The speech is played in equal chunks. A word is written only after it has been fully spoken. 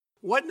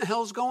What in the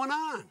hell's going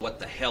on? What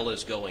the hell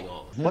is going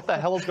on? What the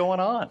hell is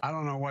going on? I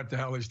don't know what the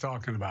hell he's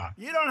talking about.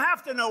 You don't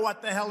have to know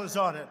what the hell is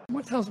on it.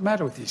 What the hell's the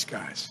matter with these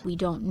guys? We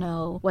don't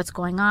know what's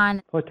going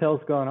on. What the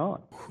hell's going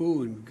on?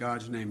 Who in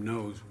God's name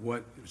knows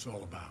what it's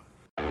all about?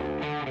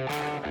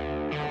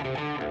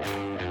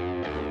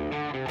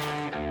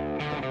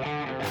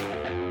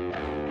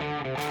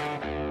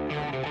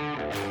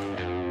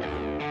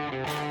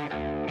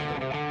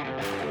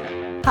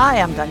 Hi,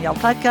 I'm Danielle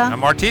Pletka.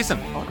 I'm Mark Thiessen.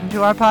 Welcome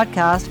to our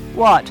podcast,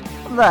 What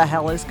the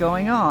Hell is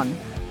Going On?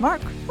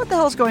 Mark, what the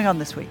hell is going on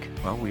this week?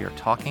 Well, we are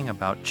talking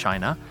about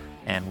China,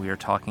 and we are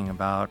talking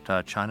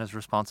about China's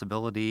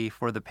responsibility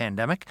for the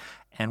pandemic.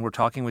 And we're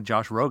talking with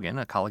Josh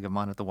Rogin, a colleague of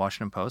mine at the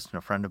Washington Post and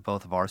a friend of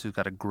both of ours, who's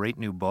got a great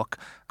new book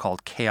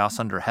called Chaos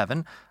Under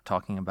Heaven,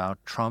 talking about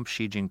Trump,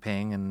 Xi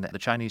Jinping, and the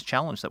Chinese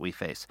challenge that we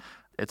face.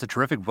 It's a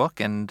terrific book,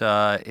 and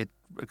it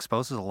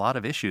exposes a lot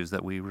of issues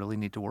that we really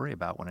need to worry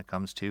about when it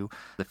comes to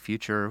the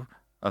future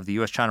of the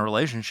U.S.-China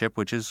relationship,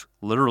 which is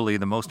literally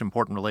the most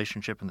important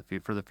relationship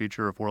for the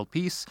future of world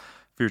peace,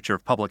 future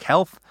of public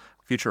health,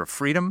 future of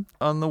freedom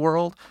on the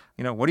world.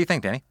 You know, what do you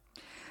think, Danny?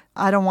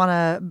 I don't want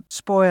to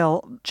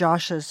spoil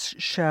Josh's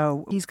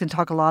show. He's going to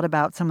talk a lot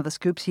about some of the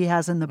scoops he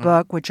has in the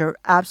book, which are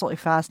absolutely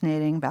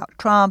fascinating, about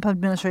Trump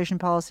administration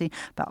policy,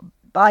 about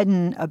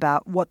Biden,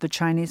 about what the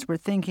Chinese were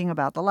thinking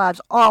about the labs.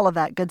 All of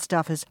that good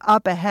stuff is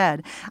up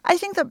ahead. I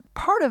think that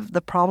part of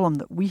the problem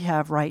that we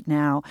have right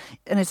now,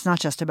 and it's not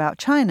just about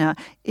China,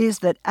 is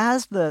that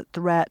as the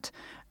threat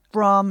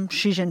from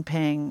Xi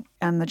Jinping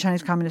and the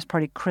Chinese Communist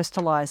Party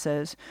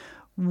crystallizes,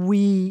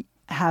 we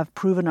have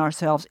proven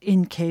ourselves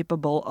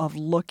incapable of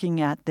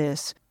looking at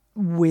this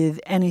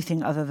with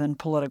anything other than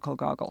political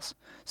goggles.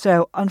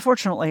 So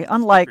unfortunately,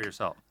 unlike... For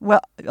yourself.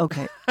 Well,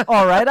 okay.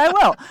 All right, I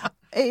will.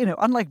 You know,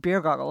 unlike beer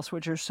goggles,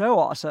 which are so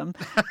awesome,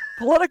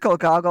 political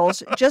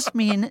goggles just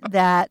mean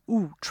that,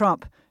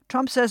 Trump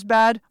says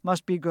bad,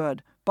 must be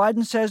good.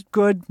 Biden says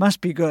good,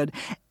 must be good.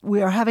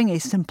 We are having a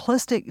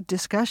simplistic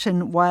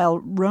discussion while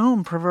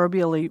Rome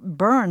proverbially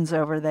burns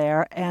over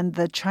there, and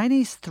the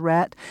Chinese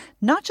threat,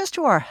 not just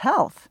to our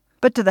health,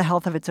 but to the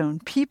health of its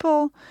own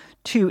people,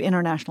 to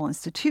international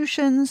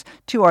institutions,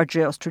 to our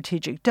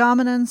geostrategic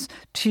dominance,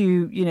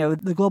 to,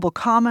 the global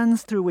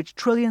commons through which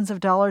trillions of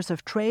dollars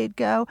of trade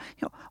go.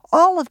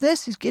 All of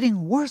this is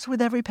getting worse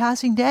with every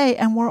passing day,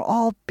 and we're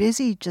all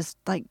busy just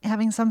like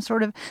having some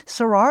sort of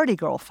sorority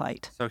girl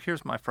fight. So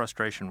here's my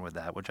frustration with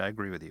that, which I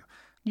agree with you.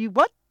 You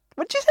what?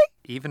 What'd you say?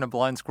 Even a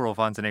blind squirrel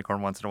finds an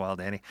acorn once in a while,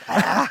 Danny.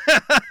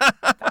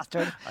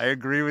 Bastard. I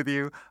agree with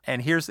you.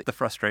 And here's the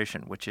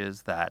frustration, which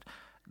is that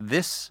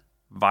this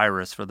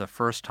virus, for the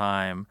first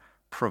time,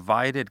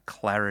 provided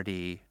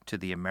clarity to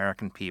the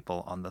American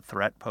people on the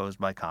threat posed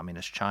by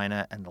communist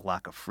China and the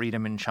lack of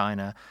freedom in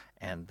China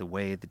and the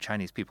way the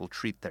Chinese people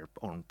treat their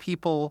own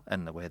people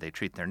and the way they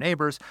treat their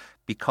neighbors,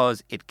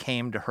 because it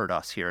came to hurt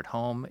us here at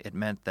home. It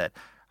meant that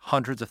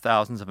hundreds of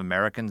thousands of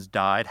Americans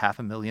died,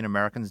 500,000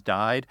 Americans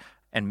died,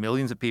 and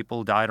millions of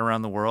people died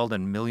around the world,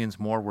 and millions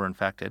more were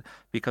infected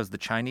because the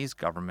Chinese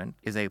government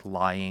is a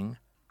lying,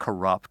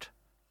 corrupt,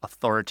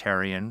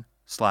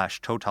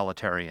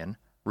 authoritarian/totalitarian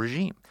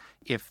regime.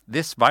 If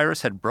this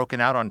virus had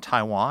broken out on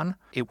Taiwan,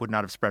 it would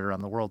not have spread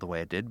around the world the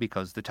way it did,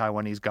 because the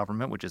Taiwanese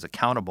government, which is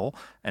accountable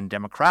and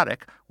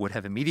democratic, would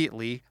have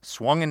immediately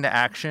swung into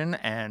action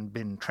and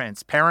been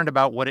transparent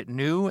about what it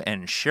knew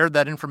and shared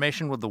that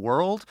information with the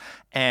world.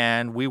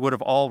 And we would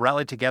have all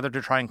rallied together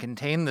to try and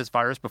contain this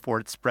virus before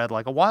it spread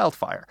like a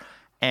wildfire.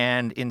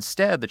 And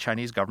instead, the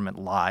Chinese government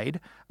lied.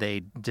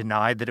 They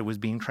denied that it was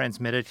being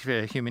transmitted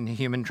via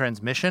human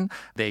transmission.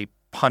 They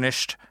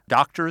punished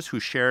doctors who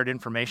shared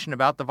information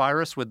about the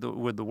virus with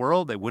the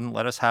world. They wouldn't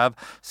let us have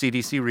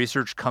CDC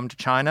research come to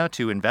China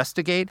to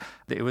investigate.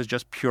 It was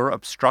just pure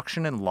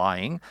obstruction and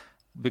lying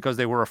because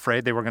they were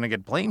afraid they were going to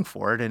get blamed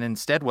for it. And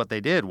instead what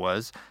they did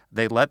was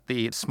they let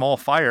the small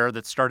fire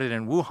that started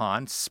in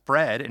Wuhan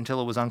spread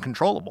until it was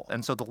uncontrollable.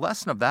 And so the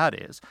lesson of that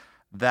is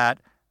that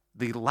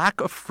the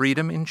lack of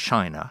freedom in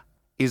China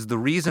is the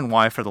reason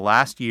why for the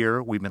last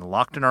year we've been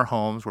locked in our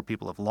homes, where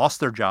people have lost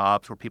their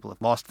jobs, where people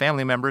have lost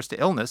family members to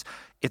illness.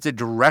 It's a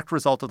direct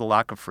result of the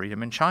lack of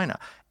freedom in China.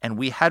 And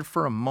we had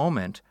for a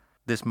moment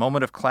this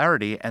moment of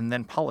clarity, and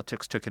then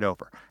politics took it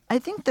over. I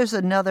think there's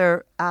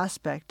another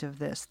aspect of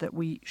this that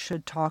we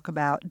should talk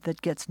about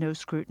that gets no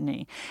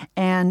scrutiny.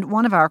 And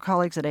one of our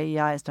colleagues at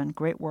AEI has done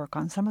great work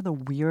on some of the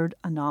weird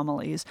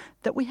anomalies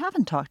that we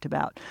haven't talked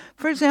about.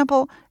 For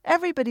example,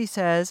 everybody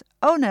says,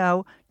 oh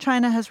no,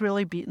 China has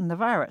really beaten the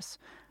virus.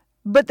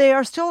 But they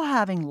are still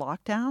having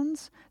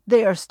lockdowns.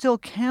 They are still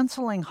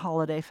canceling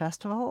holiday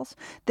festivals.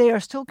 They are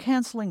still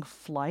canceling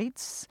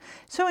flights.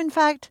 So in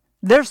fact,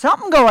 there's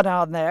something going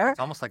on there. It's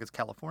almost like it's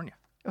California.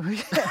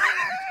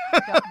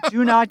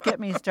 Do not get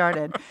me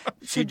started.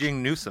 Xi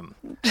Newsom.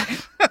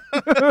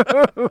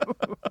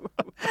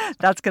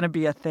 That's going to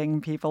be a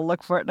thing, people.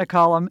 Look for it in a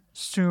column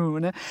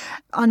soon.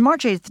 On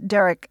March 8th,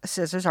 Derek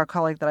Scissors, our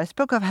colleague that I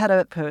spoke of, had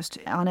a post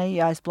on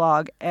AEI's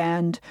blog,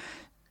 and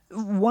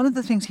one of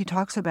the things he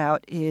talks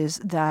about is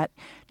that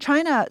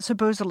China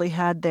supposedly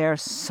had their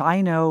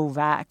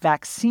Sinovac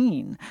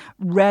vaccine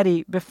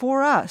ready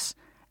before us.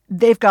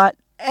 They've got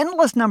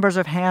endless numbers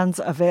of hands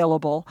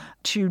available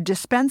to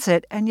dispense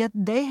it, and yet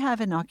they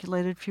have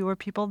inoculated fewer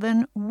people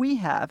than we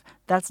have.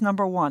 That's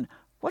number one.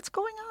 What's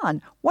going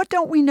on? What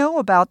don't we know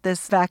about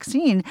this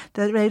vaccine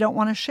that they don't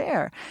want to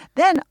share?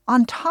 Then,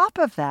 on top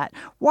of that,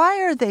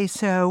 why are they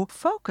so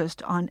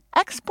focused on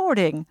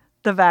exporting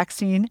the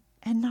vaccine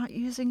and not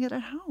using it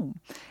at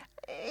home?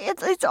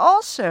 It's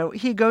also,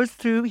 he goes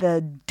through the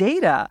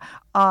data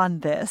on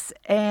this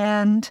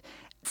and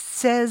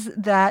says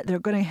that they're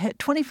going to hit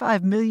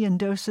 25 million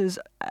doses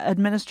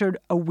administered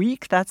a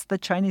week. That's the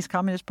Chinese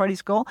Communist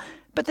Party's goal.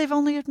 But they've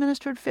only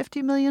administered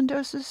 50 million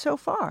doses so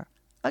far.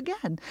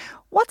 Again,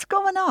 what's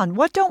going on?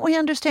 What don't we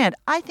understand?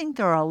 I think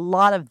there are a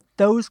lot of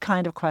those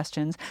kind of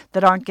questions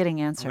that aren't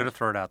getting answered. I'm going to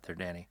throw it out there,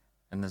 Danny,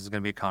 and this is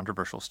going to be a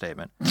controversial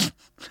statement,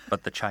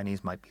 but the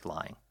Chinese might be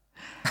lying.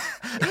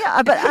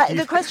 Yeah, but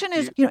the question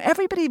is,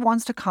 everybody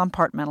wants to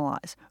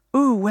compartmentalize.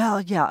 Ooh,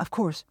 well, yeah, of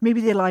course. Maybe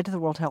they lied to the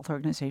World Health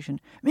Organization.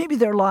 Maybe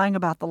they're lying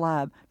about the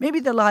lab. Maybe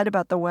they lied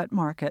about the wet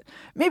market.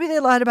 Maybe they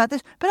lied about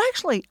this. But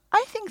actually,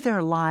 I think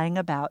they're lying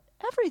about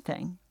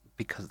everything.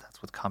 Because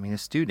that's what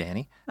communists do,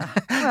 Danny.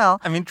 Well,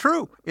 I mean,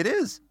 true, it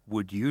is.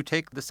 Would you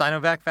take the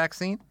Sinovac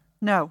vaccine?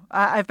 No,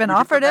 I've been Would you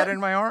offered put that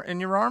it. in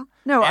your arm?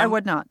 No, I And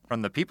would not.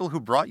 From the people who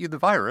brought you the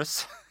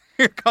virus,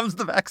 here comes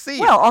the vaccine.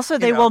 Well, also,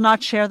 they You know? will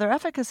not share their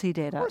efficacy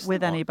data course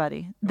with they won't.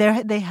 anybody.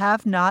 They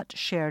have not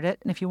shared it.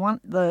 And if you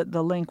want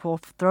the link, we'll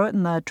throw it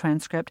in the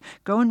transcript.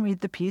 Go and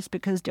read the piece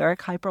because Derek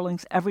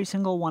hyperlinks every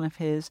single one of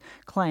his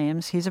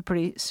claims. He's a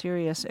pretty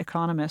serious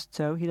economist,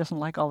 so he doesn't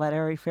like all that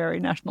airy-fairy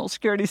national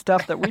security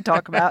stuff that we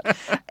talk about.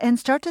 And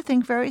start to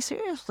think very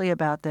seriously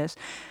about this.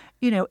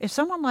 If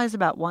someone lies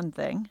about one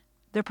thing,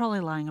 they're probably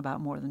lying about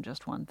more than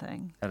just one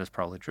thing. That is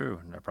probably true.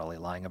 And they're probably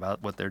lying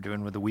about what they're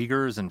doing with the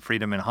Uyghurs and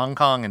freedom in Hong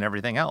Kong and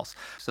everything else.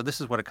 So this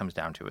is what it comes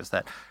down to, is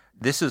that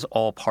this is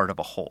all part of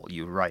a whole.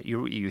 You're right.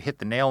 You hit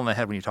the nail on the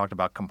head when you talked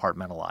about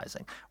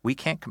compartmentalizing. We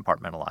can't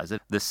compartmentalize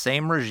it. The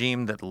same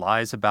regime that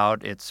lies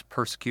about its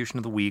persecution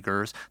of the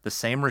Uyghurs, the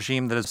same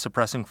regime that is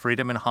suppressing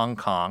freedom in Hong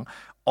Kong,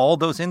 all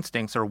those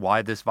instincts are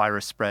why this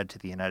virus spread to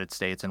the United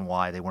States and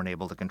why they weren't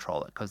able to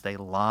control it. Because they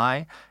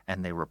lie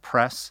and they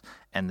repress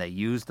and they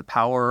use the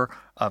power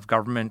of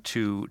government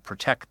to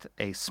protect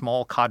a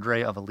small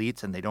cadre of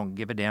elites, and they don't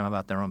give a damn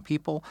about their own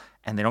people,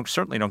 and they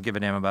certainly don't give a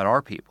damn about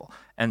our people.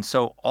 And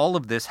so all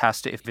of this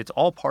has to, if it's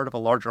all part of a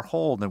larger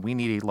whole, then we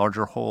need a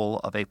larger whole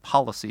of a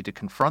policy to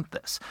confront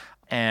this.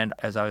 And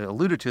as I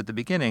alluded to at the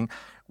beginning,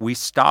 we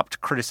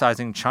stopped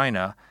criticizing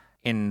China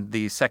in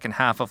the second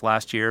half of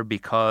last year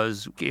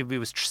because it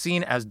was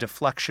seen as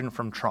deflection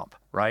from Trump,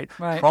 right?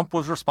 Trump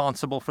was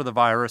responsible for the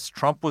virus.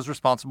 Trump was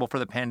responsible for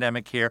the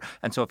pandemic here.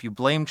 And so if you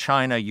blame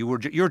China, you're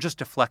just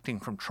deflecting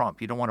from Trump.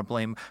 You don't want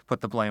to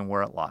put the blame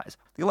where it lies.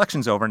 The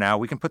election's over now.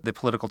 We can put the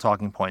political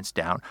talking points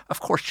down.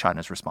 Of course,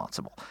 China's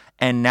responsible.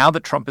 And now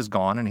that Trump is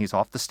gone and he's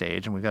off the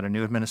stage and we've got a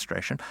new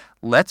administration,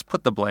 let's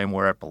put the blame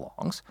where it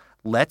belongs.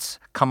 Let's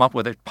come up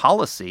with a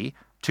policy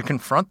to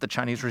confront the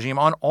Chinese regime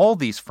on all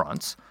these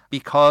fronts,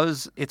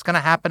 because it's going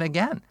to happen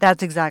again.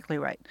 That's exactly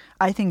right.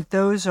 I think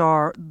those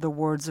are the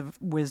words of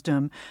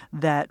wisdom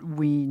that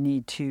we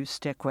need to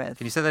stick with.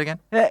 Can you say that again?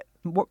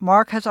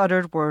 Mark has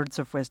uttered words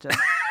of wisdom.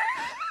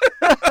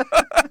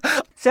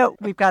 So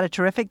we've got a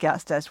terrific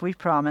guest, as we've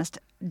promised.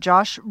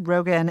 Josh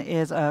Rogin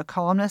is a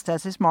columnist,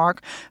 as is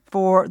Mark,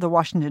 for The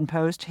Washington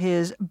Post.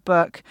 His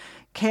book,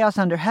 Chaos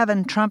Under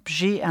Heaven, Trump,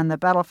 Xi, and the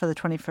Battle for the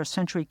 21st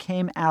Century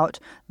came out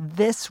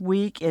this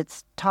week.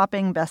 It's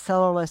topping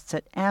bestseller lists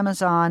at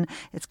Amazon.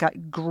 It's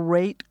got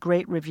great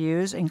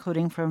reviews,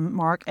 including from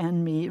Mark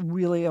and me.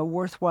 Really a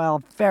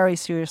worthwhile, very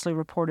seriously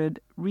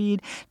reported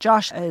read.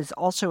 Josh is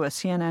also a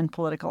CNN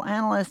political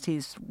analyst.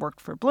 He's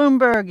worked for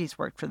Bloomberg. He's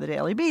worked for the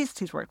Daily Beast.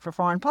 He's worked for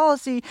Foreign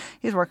Policy.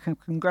 He's worked for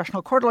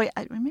Congressional Quarterly.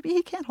 Maybe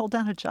he can't hold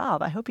down a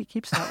job. I hope he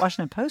keeps that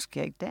Washington Post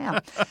gig.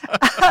 Damn.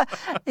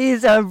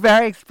 He's a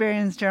very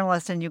experienced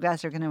journalist, and you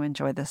guys are going to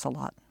enjoy this a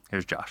lot.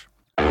 Here's Josh.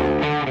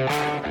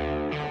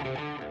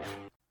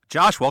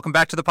 Josh, welcome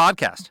back to the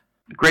podcast.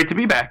 Great to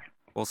be back.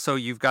 Well, so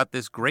you've got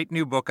this great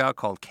new book out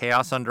called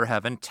Chaos Under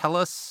Heaven. Tell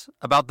us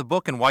about the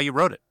book and why you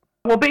wrote it.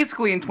 Well,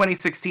 basically in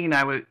 2016,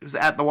 I was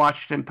at the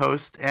Washington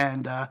Post,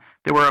 and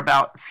there were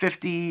about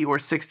 50 or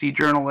 60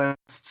 journalists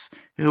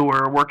who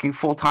were working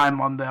full-time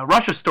on the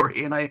Russia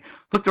story. And I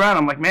looked around,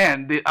 I'm like,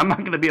 man, I'm not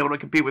going to be able to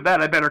compete with that.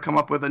 I better come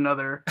up with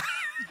another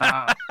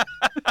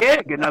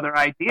gig, another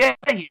idea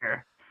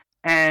here.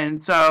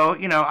 And so,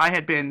 I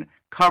had been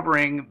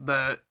covering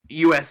the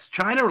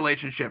U.S.-China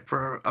relationship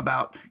for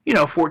about,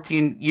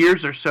 14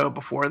 years or so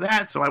before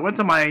that. So I went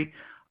to my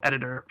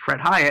editor,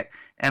 Fred Hyatt,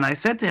 and I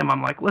said to him,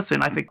 I'm like,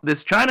 listen, I think this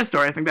China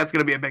story, I think that's going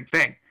to be a big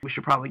thing. We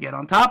should probably get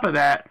on top of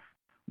that.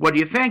 What do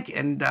you think?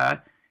 And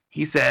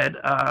he said,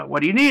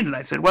 what do you need? And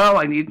I said, well,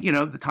 I need,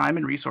 the time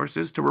and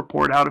resources to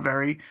report out a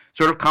very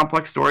sort of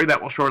complex story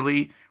that will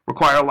surely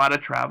require a lot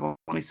of travel.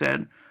 And he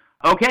said,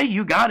 okay,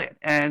 you got it.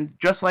 And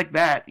just like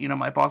that,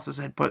 my bosses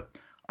had put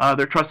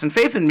their trust and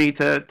faith in me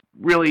to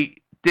really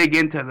dig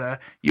into the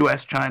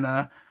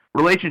U.S.-China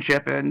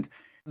relationship. And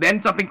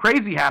then something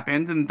crazy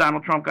happened, and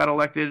Donald Trump got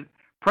elected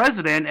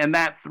president, and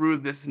that threw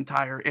this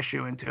entire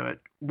issue into it,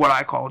 what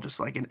I call just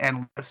like an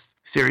endless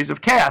series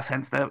of chaos,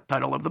 hence the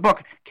title of the book,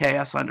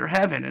 Chaos Under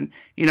Heaven. And,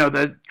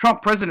 the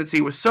Trump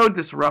presidency was so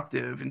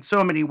disruptive in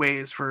so many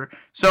ways for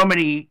so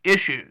many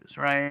issues,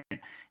 right?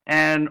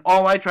 And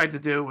all I tried to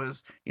do was,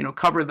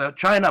 cover the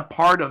China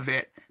part of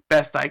it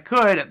best I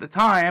could at the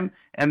time,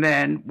 and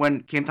then when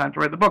it came time to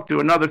write the book, do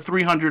another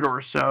 300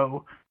 or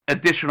so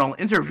additional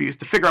interviews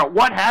to figure out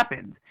what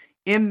happened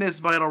in this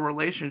vital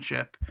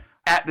relationship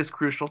at this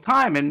crucial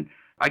time. And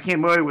I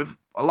came away with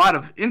a lot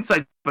of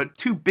insights, but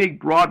two big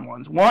broad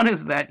ones. One is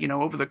that,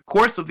 over the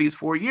course of these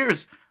 4 years,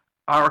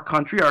 our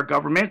country, our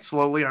government,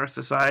 slowly our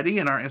society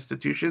and our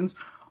institutions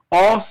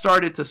all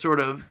started to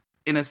sort of,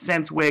 in a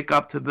sense, wake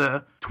up to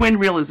the twin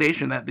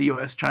realization that the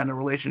U.S.-China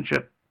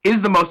relationship is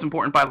the most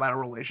important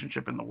bilateral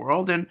relationship in the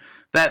world, and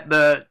that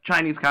the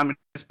Chinese Communist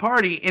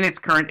Party, in its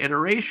current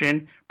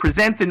iteration,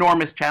 presents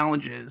enormous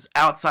challenges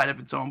outside of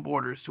its own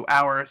borders to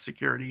our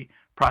security,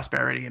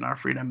 prosperity, and our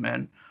freedom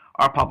and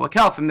our public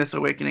health. And this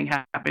awakening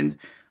happened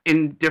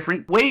in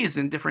different ways,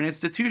 in different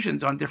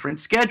institutions, on different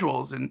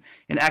schedules, and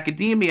in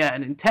academia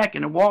and in tech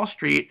and in Wall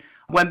Street.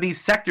 When these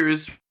sectors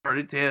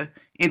started to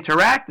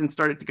interact and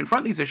started to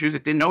confront these issues,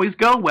 it didn't always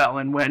go well.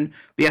 And when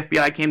the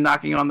FBI came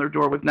knocking on their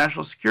door with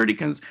national security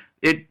concerns,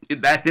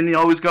 that didn't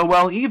always go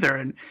well either.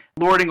 And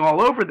lording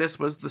all over this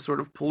was the sort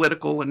of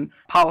political and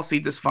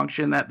policy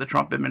dysfunction that the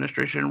Trump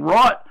administration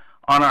wrought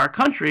on our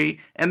country.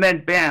 And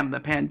then, bam, the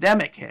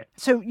pandemic hit.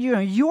 So,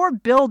 you're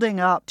building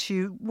up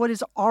to what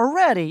is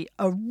already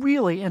a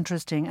really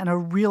interesting and a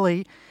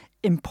really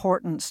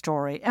important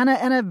story, and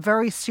a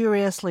very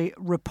seriously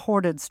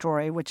reported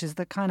story, which is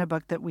the kind of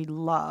book that we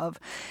love.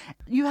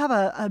 You have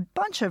a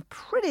bunch of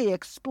pretty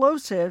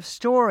explosive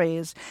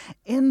stories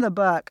in the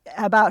book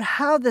about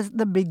how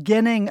the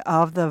beginning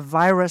of the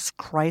virus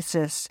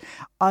crisis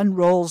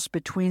unrolls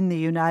between the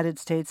United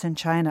States and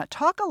China.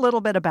 Talk a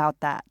little bit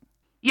about that.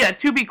 Yeah,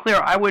 to be clear,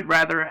 I would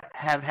rather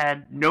have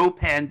had no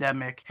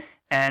pandemic,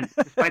 and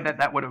despite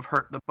that would have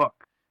hurt the book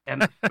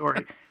and the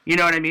story. You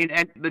know what I mean?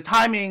 And the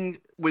timing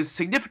was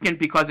significant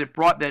because it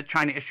brought the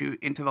China issue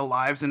into the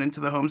lives and into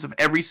the homes of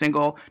every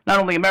single, not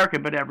only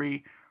American, but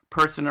every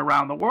person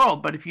around the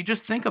world. But if you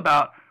just think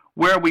about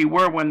where we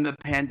were when the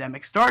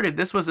pandemic started,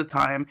 this was a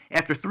time,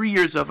 after 3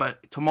 years of a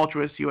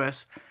tumultuous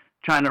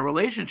U.S.-China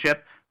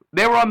relationship,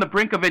 they were on the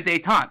brink of a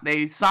détente.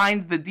 They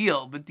signed the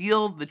deal,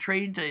 the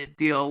trade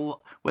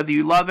deal, whether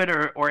you love it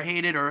or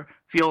hate it or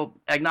feel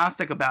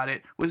agnostic about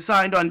it, was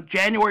signed on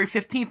January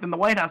 15th in the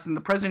White House, and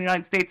the President of the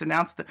United States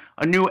announced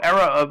a new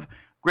era of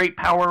great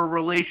power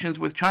relations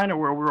with China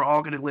where we're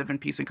all going to live in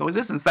peace and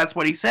coexistence. That's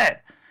what he said.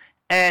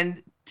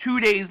 And 2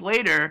 days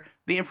later,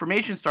 the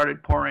information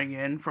started pouring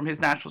in from his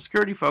national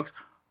security folks.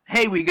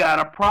 Hey, we got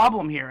a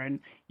problem here. And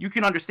you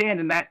can understand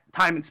in that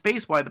time and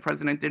space why the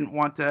president didn't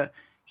want to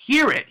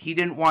hear it. He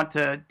didn't want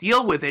to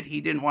deal with it.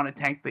 He didn't want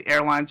to tank the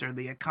airlines or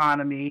the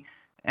economy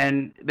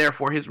and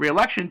therefore his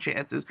reelection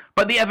chances.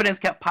 But the evidence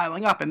kept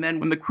piling up. And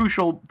then when the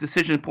crucial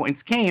decision points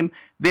came,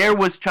 there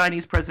was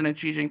Chinese President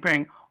Xi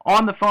Jinping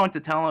on the phone to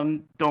tell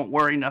him, don't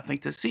worry, nothing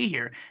to see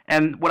here.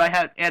 And what I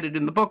had added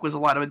in the book was a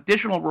lot of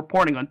additional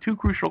reporting on two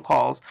crucial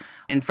calls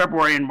in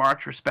February and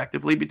March,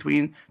 respectively,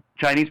 between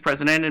Chinese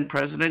President and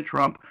President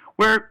Trump,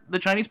 where the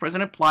Chinese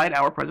president plied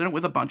our president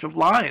with a bunch of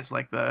lies,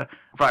 like the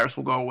virus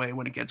will go away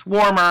when it gets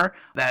warmer,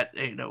 that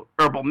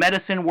herbal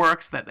medicine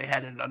works, that they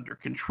had it under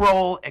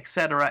control, et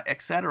cetera, et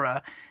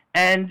cetera.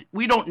 And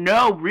we don't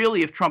know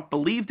really if Trump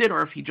believed it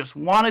or if he just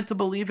wanted to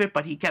believe it,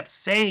 but he kept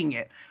saying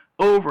it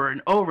over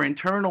and over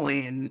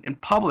internally and in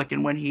public.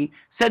 And when he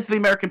said to the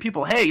American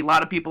people, hey, a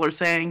lot of people are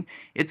saying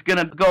it's going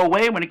to go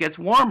away when it gets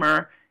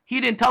warmer, he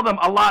didn't tell them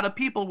a lot of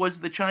people was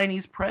the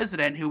Chinese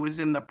president who was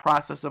in the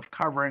process of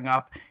covering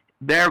up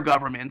their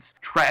government's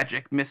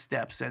tragic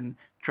missteps and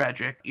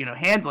tragic,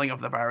 handling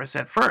of the virus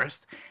at first.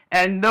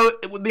 And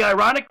the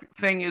ironic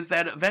thing is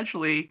that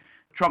eventually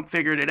Trump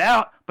figured it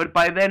out, but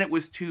by then it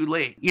was too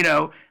late.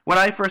 When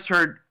I first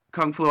heard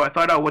Kung Flu, I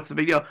thought, oh, what's the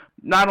big deal?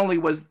 Not only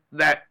was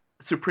that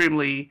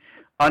supremely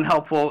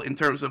unhelpful in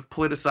terms of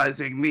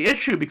politicizing the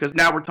issue, because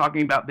now we're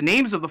talking about the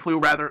names of the flu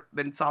rather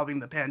than solving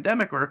the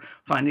pandemic or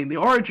finding the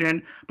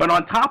origin, but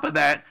on top of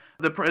that,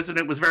 the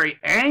president was very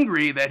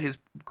angry that his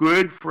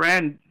good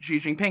friend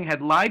Xi Jinping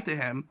had lied to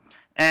him,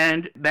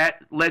 and that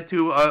led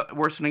to a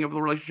worsening of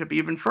the relationship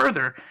even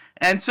further.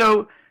 And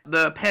so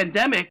the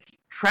pandemic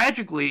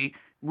tragically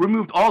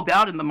removed all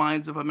doubt in the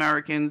minds of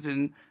Americans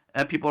and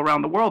people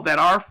around the world that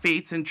our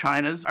fates and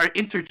China's are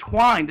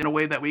intertwined in a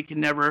way that we can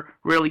never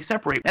really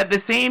separate. At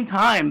the same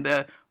time,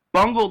 the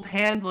bungled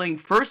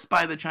handling first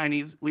by the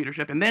Chinese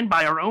leadership and then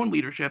by our own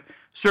leadership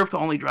served to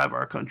only drive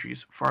our countries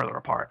farther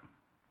apart.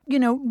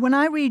 When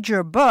I read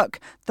your book,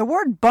 the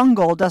word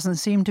bungle doesn't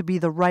seem to be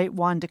the right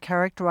one to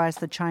characterize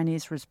the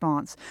Chinese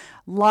response.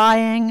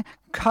 Lying,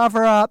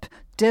 cover-up,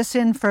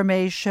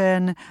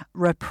 disinformation,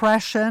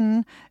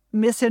 repression.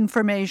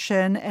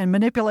 misinformation and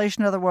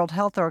manipulation of the World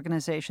Health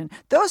Organization.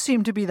 Those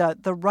seem to be the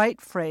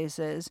right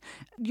phrases.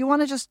 You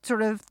want to just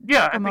sort of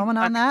take a moment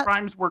on that?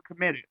 Crimes were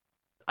committed.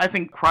 I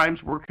think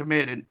crimes were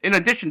committed. In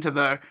addition to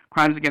the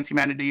crimes against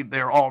humanity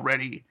they're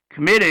already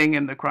committing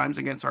and the crimes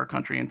against our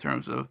country in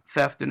terms of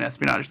theft and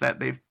espionage that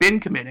they've been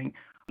committing,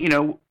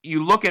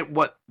 you look at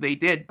what they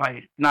did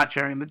by not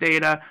sharing the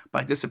data,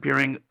 by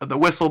disappearing the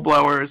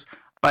whistleblowers,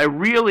 by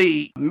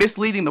really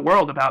misleading the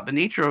world about the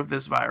nature of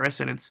this virus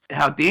and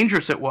how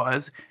dangerous it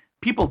was.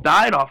 People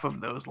died off of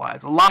those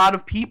lies, a lot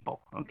of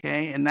people,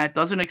 okay? And that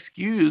doesn't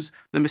excuse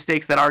the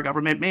mistakes that our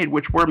government made,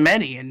 which were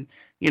many and,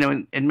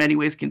 in many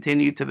ways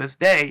continue to this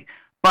day.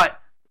 But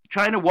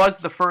China was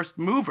the first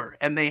mover,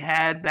 and they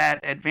had that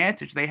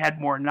advantage. They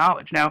had more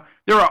knowledge. Now,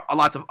 there are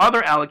lots of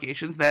other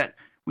allegations that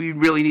we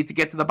really need to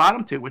get to the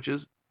bottom to, which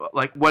is,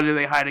 like, what are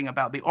they hiding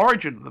about the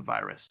origin of the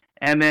virus?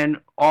 And then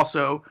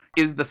also,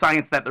 is the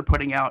science that they're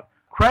putting out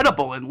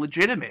credible and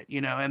legitimate,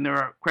 and there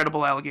are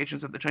credible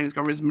allegations that the Chinese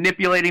government is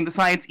manipulating the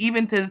science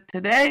even to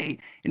today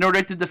in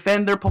order to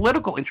defend their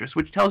political interests,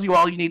 which tells you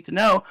all you need to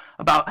know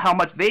about how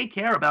much they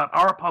care about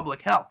our public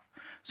health.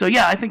 So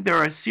yeah, I think there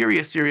are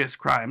serious, serious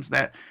crimes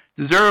that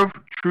deserve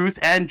truth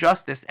and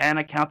justice and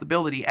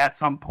accountability at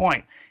some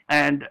point.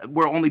 And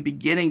we're only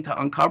beginning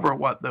to uncover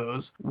what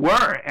those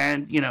were.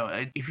 And,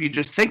 if you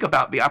just think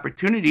about the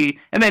opportunity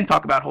and then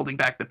talk about holding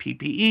back the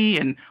PPE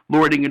and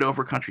lording it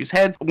over countries'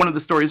 heads. One of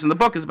the stories in the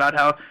book is about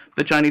how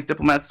the Chinese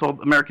diplomats told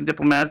American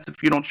diplomats,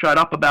 if you don't shut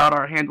up about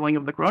our handling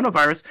of the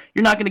coronavirus,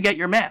 you're not going to get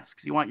your masks.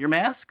 You want your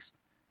masks?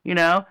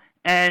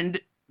 And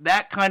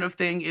that kind of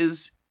thing is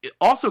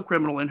also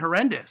criminal and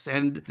horrendous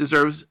and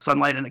deserves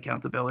sunlight and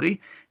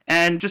accountability.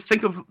 And just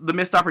think of the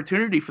missed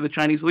opportunity for the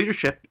Chinese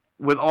leadership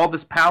with all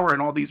this power and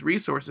all these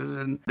resources,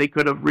 and they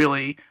could have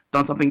really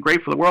done something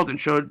great for the world and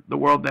showed the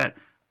world that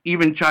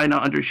even China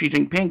under Xi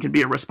Jinping can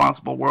be a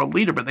responsible world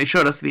leader, but they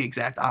showed us the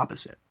exact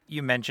opposite.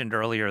 You mentioned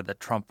earlier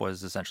that Trump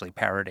was essentially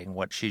parroting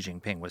what Xi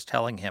Jinping was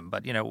telling him,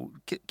 but,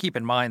 keep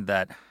in mind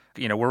that,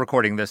 we're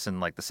recording this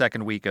in like the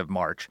second week of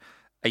March.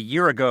 A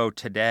year ago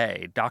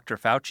today, Dr.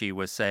 Fauci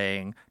was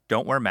saying,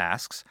 don't wear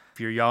masks.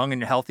 If you're young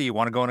and healthy, you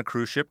want to go on a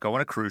cruise ship, go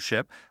on a cruise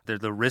ship.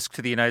 The risk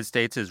to the United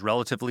States is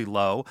relatively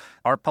low.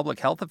 Our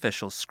public health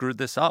officials screwed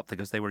this up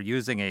because they were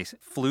using a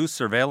flu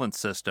surveillance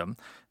system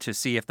to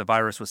see if the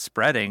virus was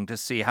spreading, to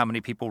see how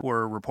many people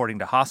were reporting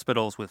to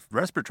hospitals with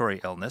respiratory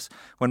illness,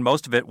 when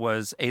most of it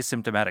was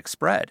asymptomatic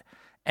spread.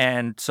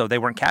 And so they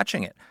weren't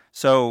catching it.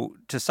 So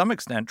to some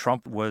extent,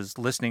 Trump was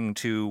listening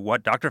to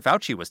what Dr.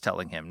 Fauci was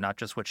telling him, not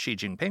just what Xi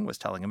Jinping was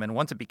telling him. And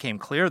once it became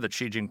clear that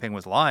Xi Jinping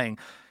was lying,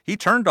 he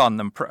turned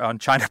on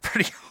China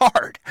pretty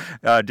hard,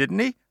 didn't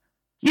he?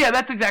 Yeah,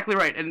 that's exactly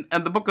right.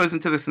 And the book goes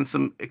into this in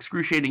some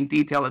excruciating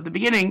detail. At the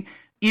beginning,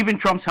 even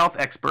Trump's health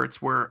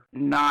experts were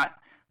not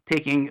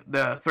taking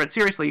the threat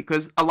seriously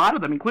because a lot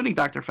of them, including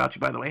Dr.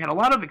 Fauci, by the way, had a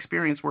lot of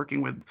experience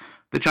working with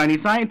the Chinese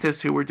scientists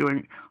who were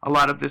doing a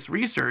lot of this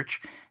research.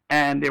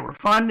 And they were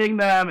funding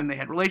them, and they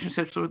had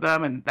relationships with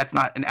them, and that's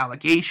not an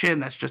allegation.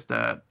 That's just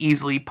a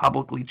easily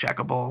publicly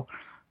checkable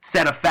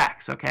set of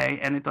facts, okay?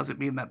 And it doesn't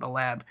mean that the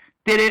lab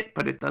did it,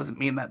 but it doesn't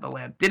mean that the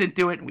lab didn't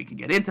do it, and we can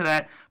get into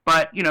that.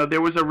 But,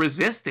 there was a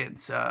resistance,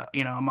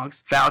 amongst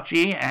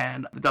Fauci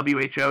and the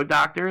WHO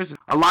doctors,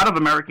 a lot of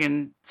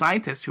American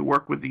scientists who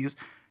work with these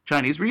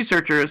Chinese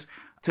researchers,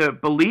 to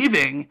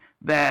believing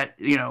that,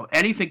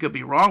 anything could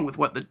be wrong with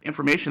what the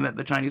information that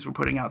the Chinese were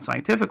putting out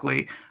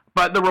scientifically.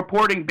 But the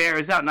reporting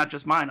bears out, not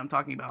just mine, I'm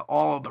talking about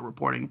all of the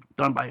reporting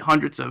done by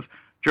hundreds of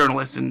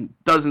journalists and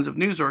dozens of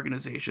news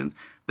organizations,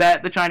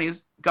 that the Chinese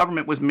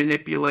government was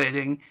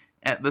manipulating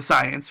the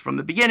science from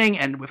the beginning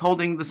and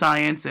withholding the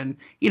science. And,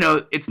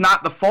 it's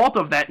not the fault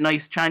of that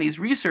nice Chinese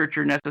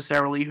researcher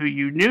necessarily who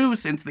you knew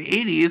since the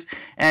 80s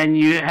and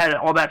you had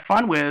all that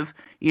fun with,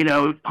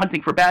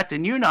 hunting for bats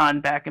in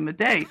Yunnan back in the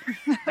day.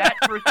 That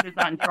person is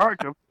not in charge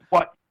of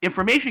what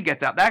information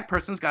gets out. That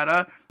person's got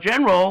a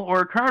general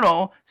or a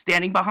colonel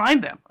standing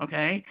behind them,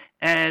 okay?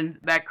 And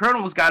that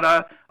colonel's got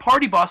a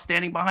party boss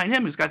standing behind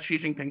him who's got Xi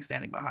Jinping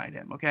standing behind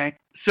him, okay?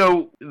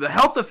 So the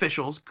health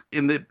officials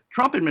in the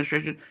Trump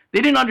administration, they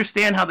didn't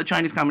understand how the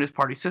Chinese Communist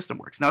Party system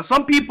works. Now,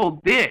 some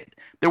people did.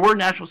 There were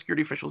national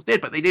security officials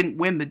did, but they didn't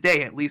win the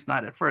day, at least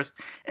not at first.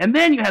 And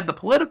then you had the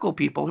political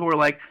people who were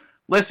like,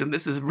 listen,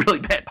 this is really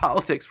bad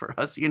politics for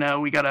us.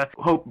 We got to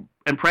hope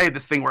and pray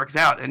this thing works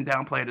out and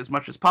downplay it as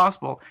much as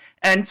possible.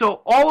 And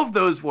so all of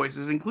those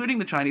voices, including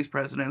the Chinese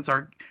presidents,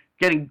 are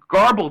getting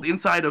garbled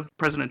inside of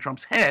President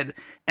Trump's head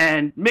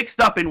and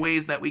mixed up in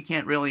ways that we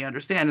can't really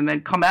understand, and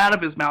then come out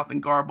of his mouth in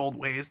garbled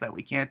ways that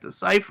we can't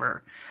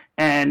decipher.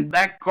 And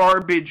that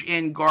garbage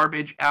in,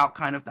 garbage out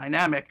kind of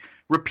dynamic,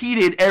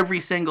 repeated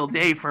every single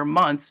day for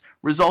months,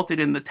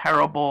 resulted in the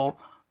terrible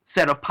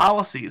set of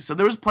policies. So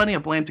there was plenty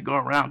of blame to go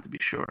around, to be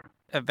sure.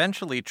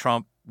 Eventually,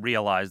 Trump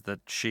realized that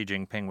Xi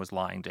Jinping was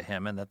lying to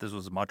him and that this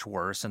was much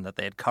worse and that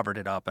they had covered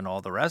it up and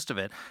all the rest of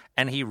it.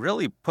 And he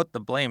really put the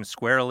blame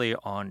squarely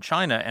on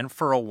China. And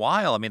for a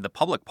while, I mean, the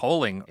public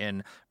polling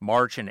in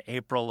March and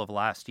April of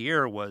last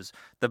year was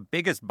the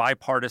biggest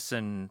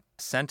bipartisan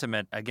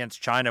sentiment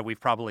against China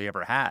we've probably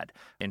ever had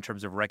in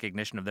terms of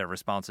recognition of their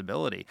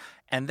responsibility.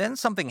 And then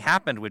something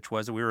happened, which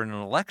was we were in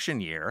an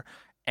election year,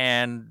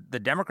 and the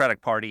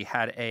Democratic Party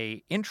had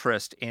an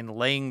interest in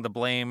laying the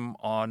blame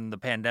on the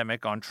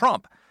pandemic on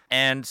Trump.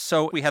 And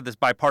so we had this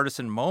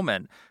bipartisan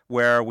moment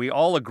where we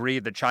all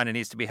agreed that China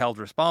needs to be held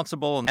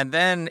responsible. And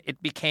then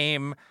it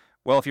became,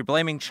 well, if you're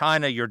blaming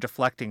China, you're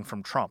deflecting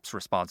from Trump's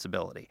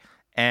responsibility.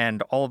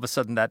 And all of a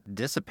sudden that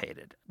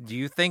dissipated. Do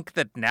you think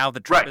that now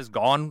that Trump is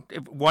gone,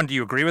 one, do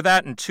you agree with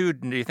that? And two,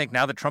 do you think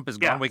now that Trump is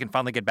gone, we can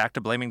finally get back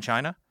to blaming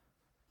China?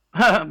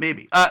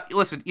 Maybe.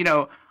 Listen,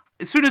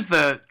 as soon as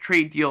the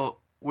trade deal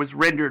was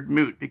rendered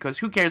moot, because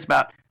who cares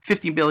about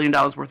 $50 billion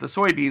worth of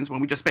soybeans when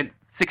we just spent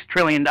 $6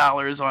 trillion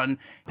on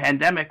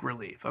pandemic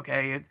relief,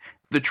 okay?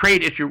 The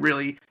trade issue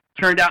really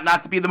turned out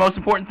not to be the most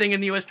important thing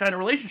in the U.S.-China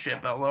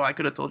relationship, although I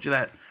could have told you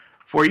that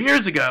 4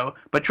 years ago,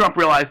 but Trump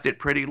realized it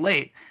pretty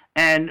late.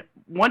 And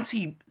once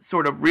he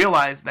sort of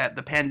realized that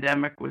the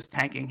pandemic was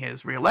tanking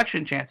his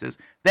re-election chances,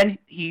 then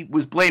he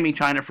was blaming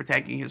China for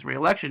tanking his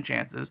re-election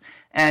chances,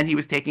 and he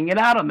was taking it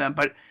out on them.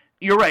 But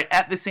you're right,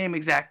 at the same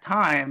exact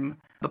time,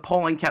 the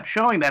polling kept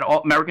showing that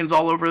Americans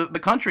all over the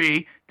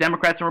country,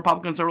 Democrats and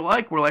Republicans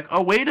alike, were like,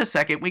 oh, wait a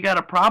second, we got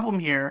a problem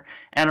here,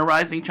 and a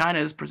rising China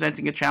is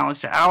presenting a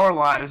challenge to our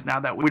lives now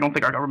that we don't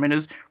think our government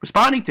is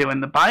responding to.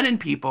 And the Biden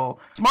people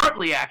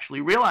smartly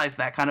actually realized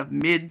that kind of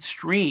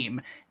midstream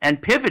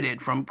and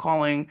pivoted from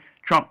calling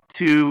Trump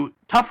too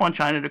tough on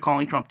China to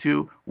calling Trump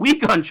too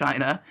weak on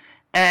China,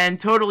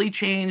 and totally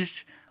changed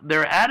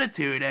their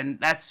attitude. And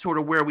that's sort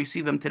of where we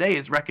see them today,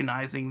 is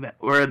recognizing that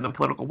where the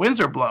political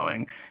winds are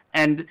blowing.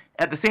 And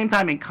at the same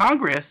time in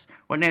Congress,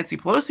 what Nancy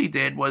Pelosi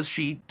did was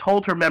she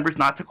told her members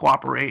not to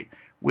cooperate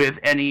with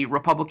any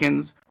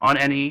Republicans on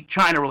any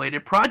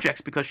China-related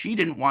projects because she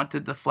didn't want to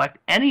deflect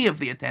any of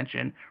the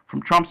attention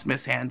from Trump's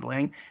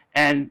mishandling,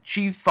 and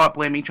she thought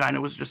blaming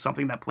China was just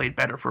something that played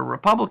better for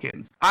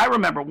Republicans. I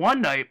remember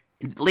one night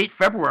in late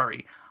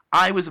February,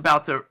 I was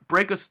about to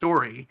break a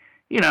story,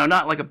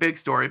 not like a big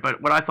story,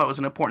 but what I thought was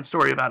an important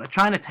story about a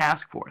China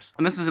task force,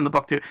 and this is in the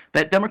book too,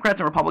 that Democrats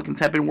and Republicans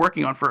had been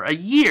working on for a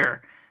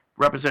year,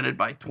 represented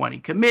by 20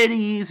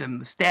 committees,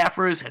 and the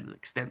staffers had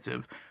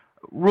extensive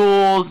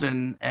rules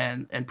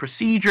and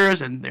procedures,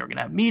 and they were going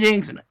to have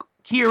meetings and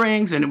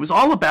hearings, and it was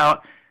all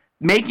about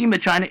making the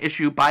China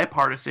issue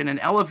bipartisan and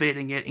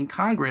elevating it in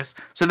Congress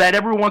so that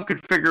everyone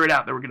could figure it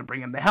out. They were going to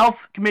bring in the health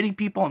committee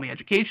people and the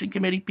education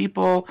committee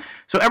people,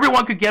 so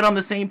everyone could get on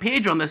the same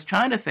page on this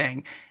China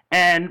thing.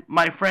 And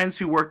my friends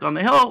who worked on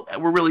the Hill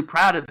were really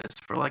proud of this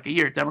for like a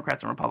year,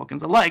 Democrats and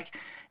Republicans alike.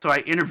 So I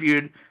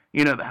interviewed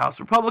the House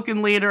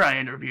Republican leader. I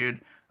interviewed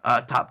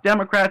top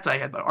Democrats. I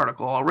had the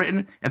article all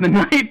written. And the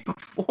night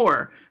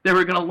before they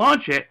were going to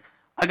launch it,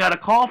 I got a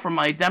call from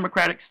my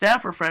Democratic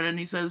staffer friend, and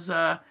he says,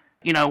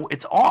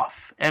 it's off.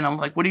 And I'm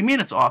like, what do you mean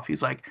it's off?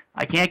 He's like,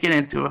 I can't get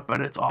into it,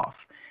 but it's off.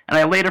 And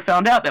I later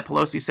found out that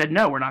Pelosi said,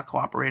 no, we're not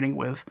cooperating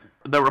with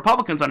the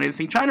Republicans on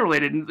anything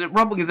China-related. And the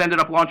Republicans ended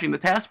up launching the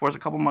task force a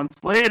couple months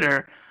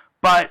later.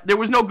 But there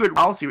was no good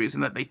policy reason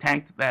that they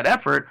tanked that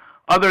effort,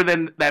 other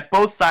than that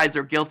both sides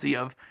are guilty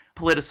of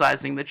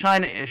politicizing the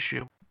China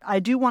issue. I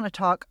do want to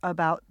talk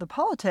about the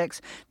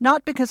politics,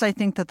 not because I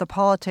think that the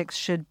politics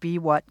should be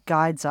what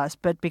guides us,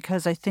 but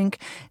because I think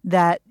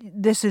that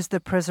this is the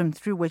prism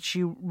through which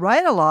you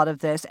write a lot of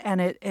this, and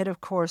it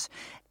of course,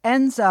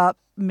 ends up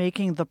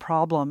making the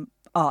problem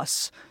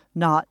us,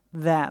 not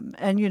them.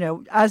 And,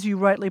 as you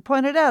rightly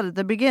pointed out at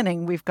the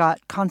beginning, we've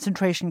got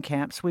concentration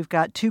camps. We've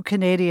got 2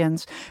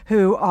 Canadians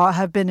who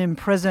have been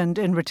imprisoned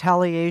in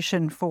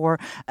retaliation for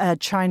a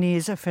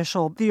Chinese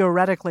official,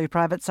 theoretically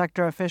private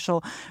sector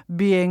official,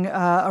 being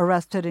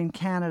arrested in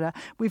Canada.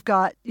 We've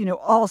got,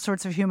 all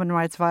sorts of human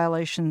rights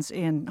violations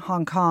in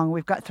Hong Kong.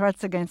 We've got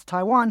threats against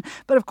Taiwan.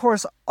 But of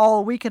course,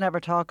 all we can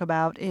ever talk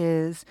about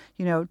is,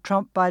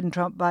 Trump, Biden,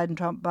 Trump, Biden,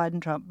 Trump, Biden,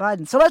 Trump,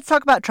 Biden. So let's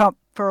talk about Trump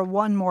for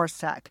one more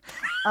sec.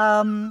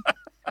 What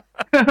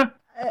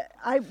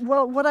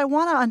I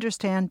want to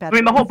understand better. I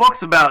mean, the whole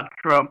book's about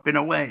Trump in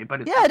a way,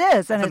 but it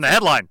is. And it's the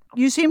headline.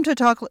 You seem to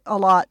talk a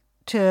lot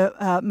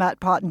to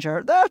Matt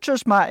Pottinger. That's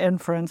just my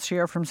inference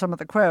here from some of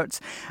the quotes,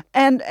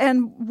 and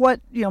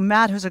what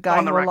Matt, who's a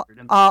guy who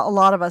a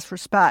lot of us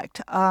respect,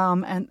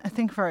 and I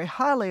think very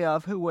highly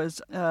of, who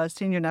was a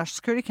senior National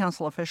Security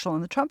Council official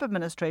in the Trump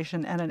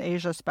administration and an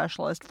Asia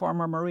specialist,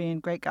 former Marine,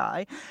 great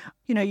guy.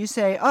 You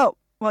say, oh,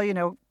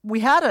 well, we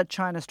had a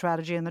China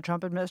strategy in the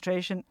Trump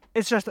administration.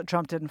 It's just that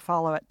Trump didn't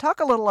follow it. Talk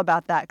a little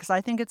about that, because I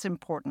think it's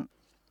important.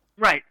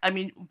 Right. I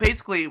mean,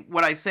 basically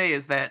what I say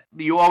is that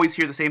you always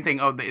hear the same thing.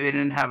 Oh, they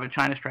didn't have a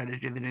China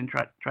strategy. They didn't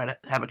try to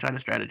have a China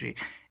strategy.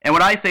 And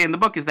what I say in the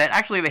book is that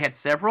actually they had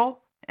several,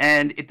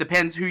 And it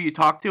depends who you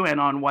talk to and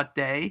on what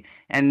day.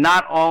 And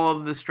not all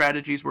of the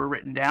strategies were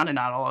written down, and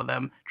not all of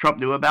them Trump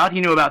knew about.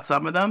 He knew about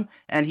some of them,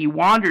 and he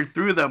wandered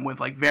through them with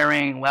like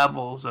varying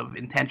levels of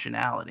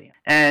intentionality.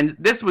 And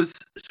this was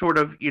sort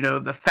of,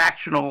 the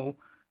factional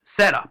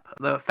setup,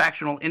 the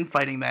factional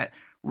infighting that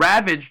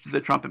ravaged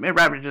the Trump, it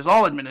ravages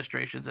all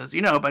administrations, as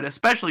you know, but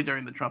especially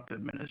during the Trump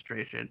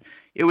administration.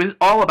 It was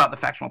all about the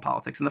factional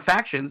politics, and the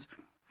factions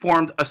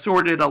formed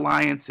assorted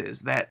alliances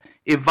that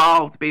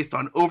evolved based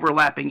on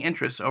overlapping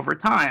interests over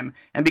time.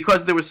 And because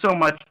there was so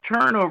much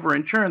turnover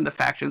and churn, the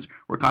factions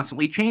were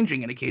constantly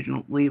changing, and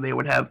occasionally they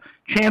would have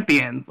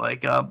champions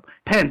like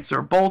Pence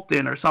or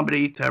Bolton or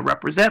somebody to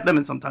represent them,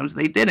 and sometimes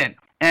they didn't.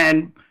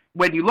 And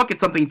when you look at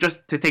something, just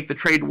to take the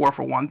trade war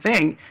for one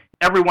thing,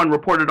 everyone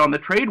reported on the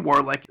trade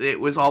war like it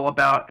was all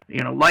about,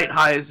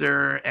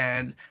 Lighthizer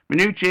and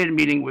Mnuchin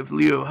meeting with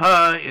Liu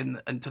He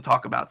and to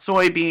talk about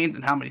soybeans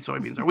and how many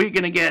soybeans are we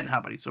going to get and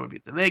how many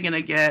soybeans are they going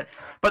to get.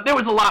 But there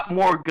was a lot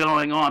more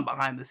going on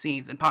behind the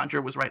scenes, and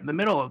Pottinger was right in the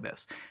middle of this.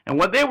 And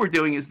what they were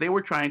doing is they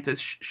were trying to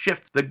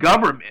shift the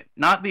government,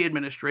 not the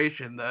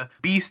administration, the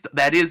beast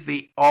that is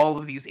all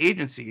of these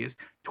agencies,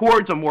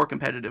 towards a more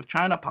competitive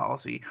China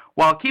policy,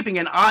 while keeping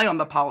an eye on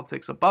the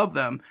politics above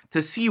them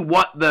to see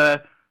what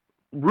the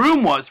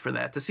room was for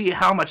that, to see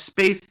how much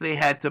space they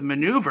had to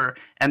maneuver.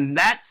 And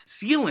that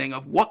ceiling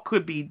of what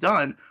could be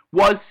done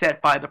was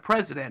set by the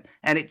president,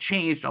 and it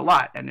changed a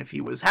lot. And if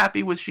he was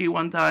happy with Xi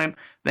one time,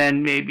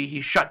 then maybe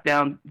he shut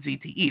down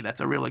ZTE.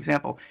 That's a real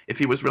example. If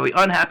he was really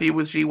unhappy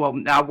with Xi, well,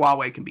 now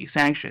Huawei can be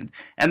sanctioned.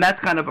 And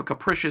that's kind of a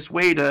capricious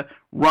way to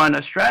run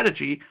a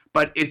strategy,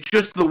 but it's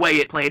just the way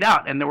it played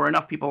out. And there were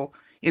enough people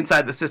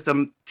inside the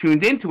system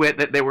tuned into it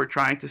that they were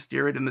trying to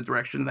steer it in the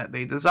direction that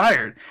they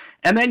desired.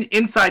 And then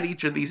inside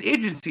each of these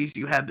agencies,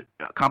 you had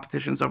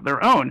competitions of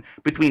their own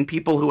between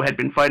people who had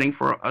been fighting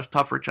for a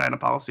tougher China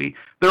policy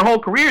their whole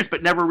careers,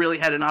 but never really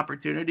had an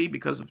opportunity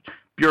because of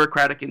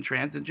bureaucratic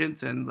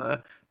intransigence and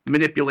the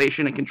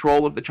manipulation and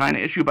control of the China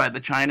issue by the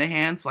China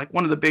hands. Like,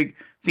 one of the big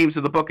themes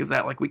of the book is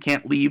that, like, we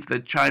can't leave the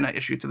China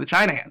issue to the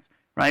China hands,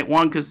 right?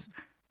 One, because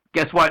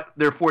guess what?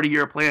 Their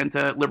 40-year plan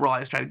to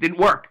liberalize China didn't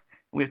work.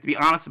 We have to be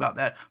honest about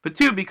that. But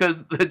two, because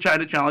the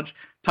China challenge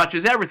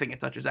touches everything.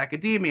 It touches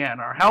academia and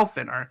our health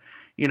and our,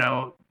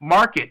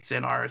 markets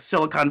and our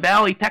Silicon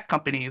Valley tech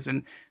companies.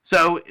 And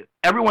so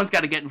everyone's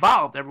got to get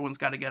involved. Everyone's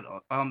got to get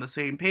on the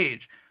same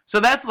page.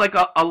 So that's like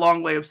a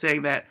long way of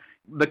saying that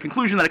the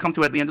conclusion that I come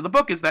to at the end of the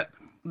book is that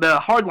the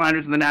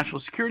hardliners and the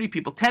national security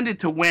people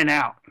tended to win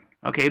out.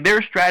 Okay,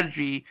 their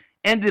strategy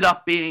ended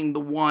up being the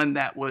one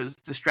that was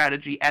the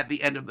strategy at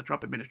the end of the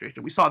Trump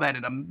administration. We saw that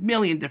in a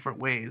million different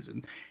ways.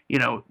 And,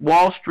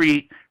 Wall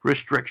Street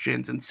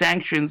restrictions and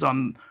sanctions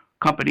on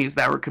companies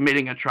that were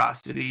committing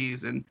atrocities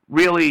and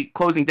really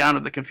closing down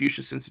of the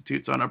Confucius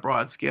Institutes on a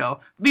broad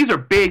scale. These are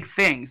big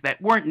things that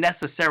weren't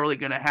necessarily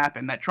going to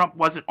happen, that Trump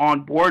wasn't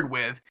on board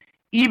with,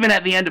 even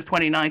at the end of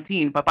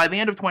 2019. But by the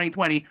end of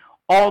 2020,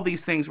 all these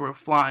things were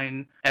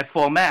flying at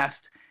full mast.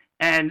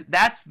 And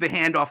that's the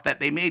handoff that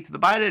they made to the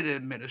Biden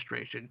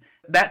administration.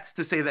 That's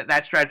to say that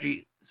that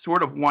strategy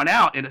sort of won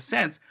out in a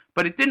sense,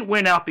 but it didn't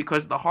win out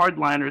because the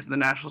hardliners and the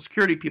national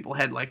security people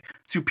had like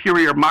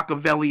superior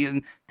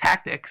Machiavellian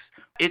tactics.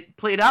 It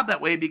played out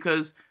that way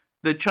because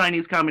the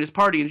Chinese Communist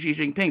Party and Xi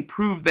Jinping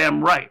proved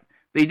them right.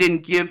 They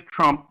didn't give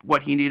Trump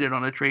what he needed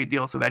on a trade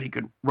deal so that he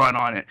could run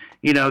on it.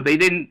 They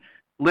didn't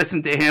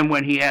listen to him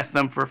when he asked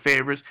them for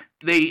favors.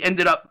 They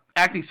ended up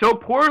acting so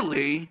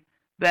poorly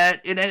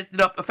that it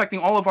ended up affecting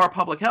all of our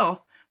public health.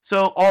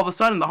 So all of a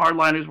sudden, the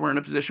hardliners were in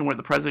a position where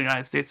the president of the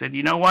United States said,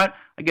 you know what,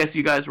 I guess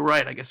you guys were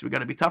right. I guess we got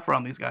to be tougher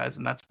on these guys.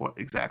 And that's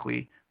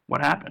exactly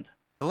what happened.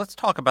 Let's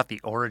talk about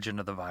the origin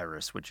of the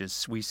virus, which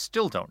is we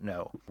still don't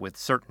know with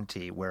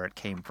certainty where it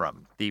came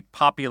from. The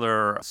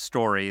popular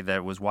story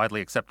that was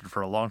widely accepted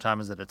for a long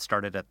time is that it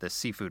started at the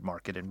seafood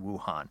market in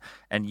Wuhan.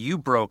 And you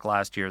broke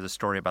last year the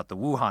story about the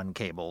Wuhan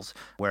cables,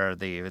 where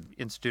the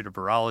Institute of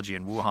Virology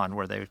in Wuhan,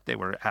 where they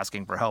were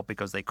asking for help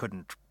because they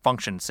couldn't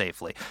function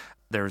safely.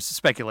 There's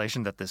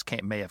speculation that this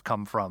may have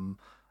come from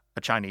a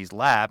Chinese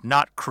lab,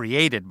 not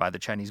created by the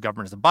Chinese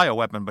government as a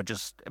bioweapon, but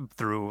just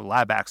through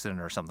lab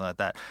accident or something like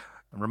that.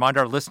 Remind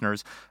our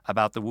listeners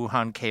about the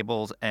Wuhan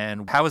cables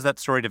and how has that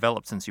story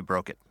developed since you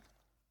broke it?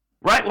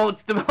 Right. Well,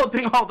 it's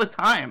developing all the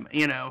time.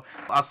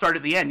 I'll start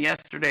at the end.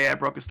 Yesterday, I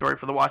broke a story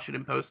for the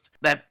Washington Post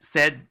that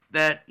said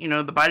that, the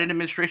Biden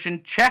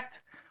administration checked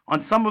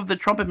on some of the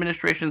Trump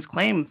administration's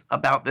claims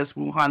about this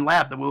Wuhan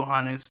lab, the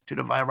Wuhan Institute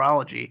of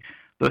Virology,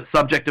 the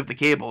subject of the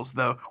cables,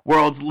 the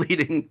world's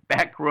leading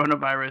back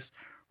coronavirus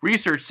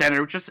research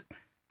center, which just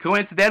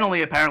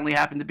coincidentally apparently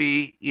happened to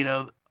be,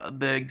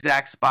 the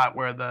exact spot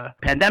where the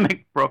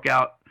pandemic broke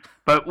out.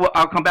 But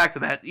I'll come back to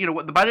that.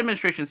 What the Biden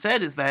administration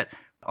said is that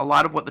a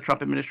lot of what the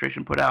Trump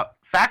administration put out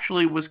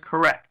factually was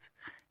correct,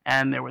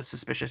 and there was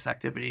suspicious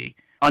activity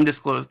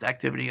undisclosed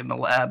activity in the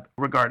lab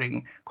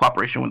regarding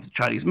cooperation with the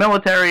Chinese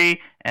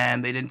military,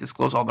 and they didn't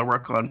disclose all their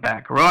work on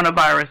bad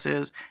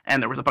coronaviruses,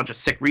 and there was a bunch of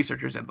sick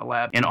researchers in the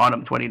lab in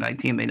autumn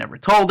 2019 they never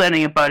told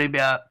anybody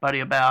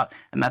about,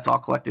 and that's all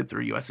collected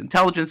through U.S.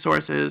 intelligence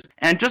sources.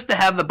 And just to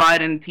have the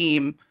Biden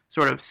team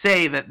sort of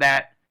say that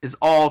that is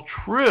all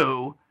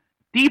true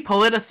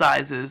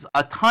depoliticizes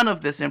a ton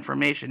of this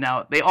information.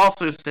 Now, they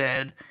also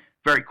said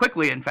very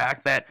quickly, in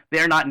fact, that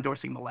they're not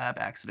endorsing the lab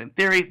accident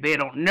theory. They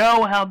don't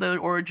know how the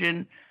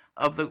origin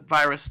of the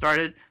virus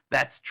started.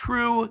 That's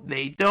true.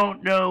 They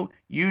don't know.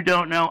 You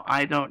don't know.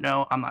 I don't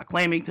know. I'm not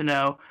claiming to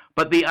know.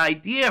 But the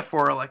idea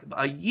for like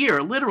a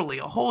year, literally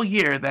a whole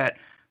year, that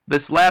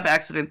this lab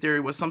accident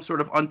theory was some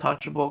sort of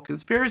untouchable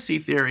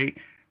conspiracy theory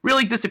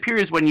really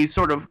disappears when you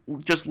sort of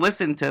just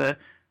listen to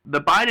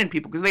the Biden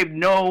people, because they have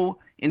no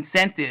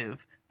incentive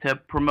to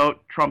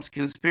promote Trump's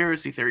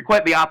conspiracy theory.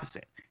 Quite the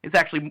opposite. It's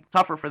actually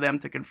tougher for them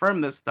to confirm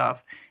this stuff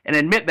and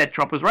admit that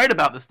Trump was right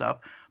about this stuff.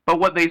 But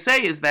what they say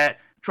is that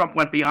Trump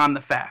went beyond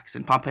the facts,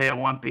 and Pompeo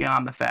went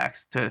beyond the facts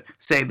to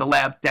say the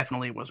lab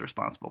definitely was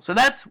responsible. So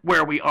that's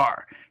where we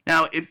are.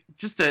 Now, if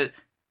just to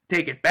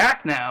take it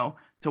back now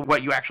to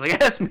what you actually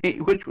asked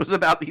me, which was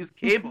about these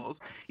cables,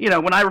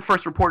 when I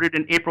first reported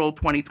in April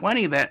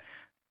 2020 that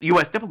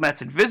U.S. diplomats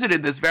had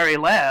visited this very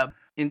lab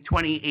in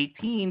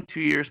 2018, 2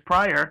 years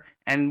prior,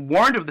 and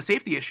warned of the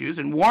safety issues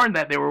and warned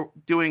that they were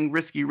doing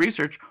risky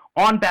research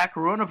on bad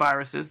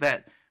coronaviruses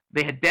that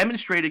they had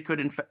demonstrated could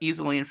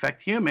easily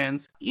infect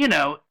humans,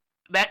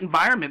 that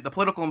environment, the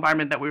political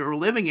environment that we were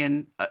living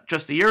in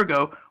just a year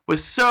ago, was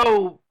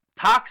so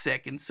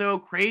toxic and so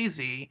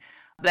crazy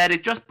that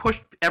it just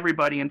pushed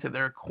everybody into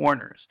their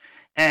corners.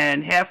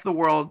 And half the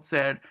world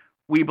said,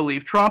 we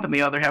believe Trump, and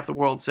the other half of the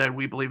world said,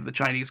 we believe the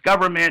Chinese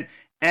government.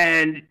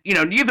 And,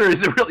 neither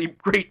is a really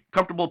great,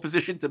 comfortable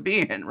position to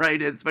be in, right,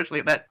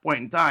 especially at that point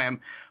in time.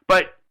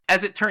 But as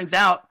it turns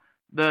out,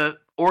 the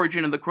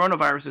origin of the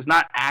coronavirus is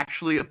not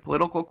actually a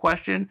political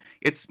question.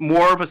 It's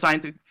more of a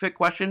scientific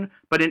question,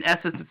 but in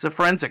essence, it's a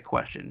forensic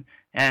question.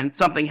 And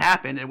something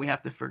happened, and we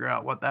have to figure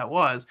out what that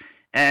was.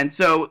 And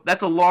so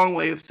that's a long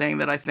way of saying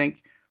that I think,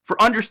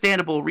 for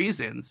understandable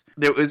reasons,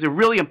 it was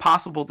really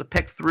impossible to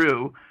pick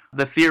through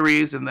the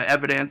theories and the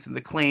evidence and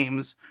the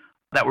claims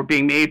that were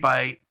being made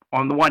by,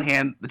 on the one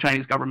hand, the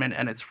Chinese government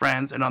and its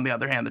friends, and on the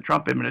other hand, the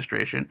Trump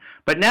administration.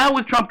 But now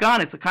with Trump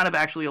gone, it's kind of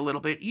actually a little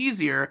bit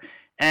easier.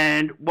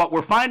 And what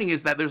we're finding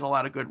is that there's a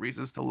lot of good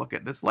reasons to look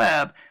at this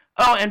lab.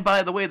 Oh, and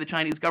by the way, the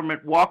Chinese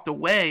government walked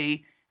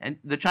away, and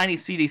the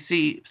Chinese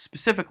CDC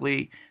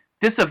specifically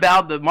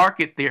disavowed the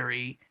market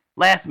theory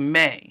last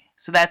May.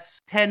 So that's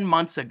 10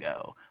 months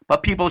ago.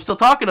 But people are still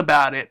talking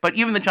about it. But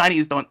even the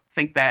Chinese don't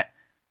think that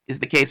is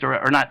the case, or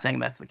are not saying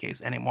that's the case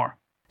anymore.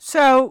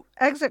 So,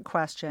 exit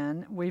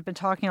question. We've been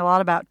talking a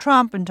lot about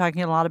Trump and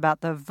talking a lot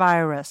about the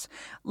virus.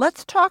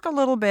 Let's talk a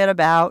little bit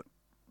about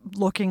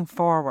looking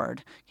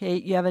forward. Okay,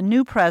 you have a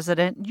new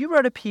president. You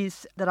wrote a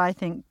piece that I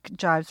think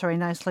jives very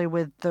nicely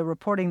with the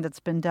reporting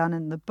that's been done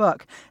in the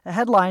book. The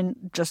headline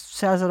just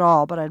says it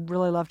all, but I'd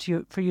really love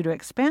for you to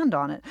expand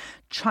on it.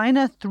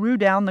 China threw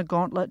down the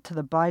gauntlet to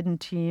the Biden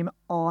team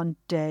on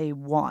day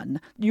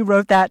one. You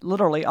wrote that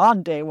literally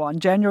on day one,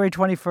 January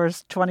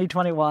 21st,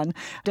 2021,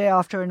 day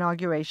after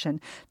inauguration.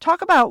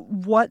 Talk about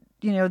what,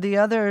 the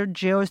other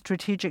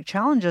geostrategic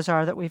challenges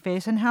are that we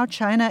face and how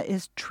China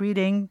is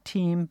treating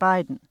Team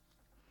Biden.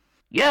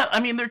 Yeah, I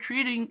mean, they're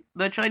treating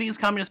the Chinese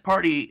Communist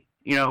Party,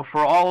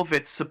 for all of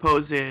its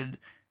supposed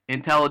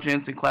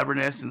intelligence and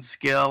cleverness and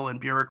skill and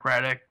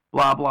bureaucratic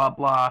blah, blah,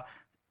 blah,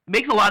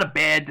 makes a lot of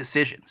bad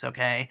decisions,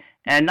 okay?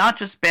 And not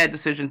just bad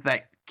decisions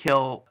that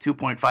kill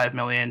 2.5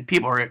 million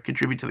people or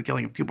contribute to the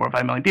killing of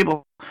 2.5 million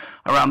people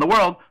around the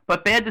world,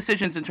 but bad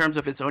decisions in terms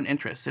of its own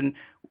interests. And,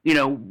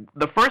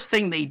 the first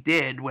thing they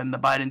did when the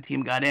Biden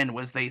team got in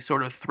was they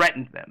sort of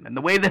threatened them. And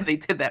the way that they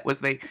did that was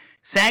they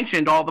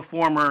sanctioned all the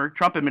former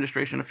Trump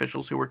administration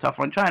officials who were tough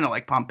on China,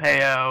 like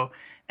Pompeo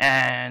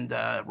and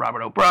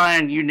Robert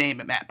O'Brien, you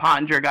name it. Matt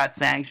Pottinger got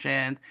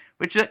sanctioned,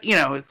 which,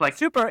 it's like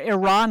super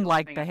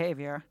Iran-like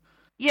behavior.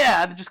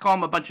 Yeah, they just call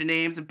them a bunch of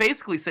names and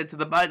basically said to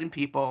the Biden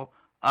people,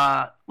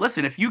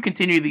 listen, if you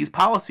continue these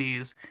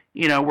policies,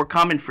 we're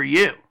coming for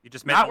you. You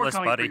just made Not the list, we're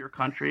coming buddy. for your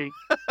country.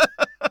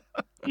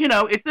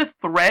 It's this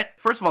threat.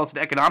 First of all, it's an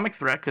economic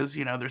threat because,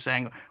 they're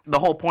saying the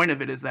whole point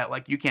of it is that,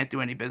 you can't do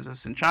any business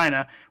in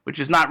China, which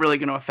is not really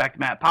going to affect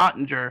Matt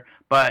Pottinger.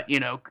 But,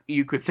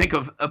 you could think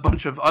of a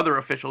bunch of other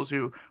officials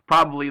who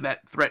probably that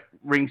threat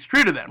rings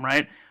true to them,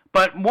 right?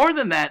 But more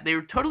than that, they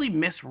totally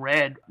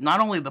misread not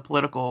only the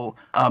political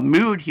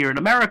mood here in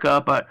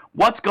America, but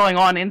what's going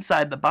on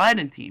inside the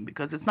Biden team.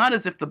 Because it's not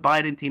as if the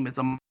Biden team is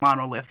a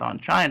monolith on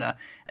China.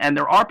 And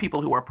there are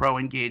people who are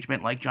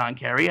pro-engagement like John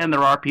Kerry, and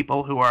there are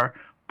people who are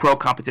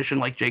pro-competition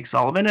like Jake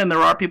Sullivan, and there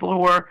are people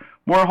who are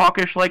more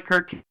hawkish like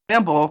Kirk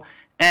Campbell.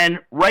 And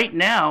right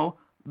now,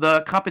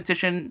 the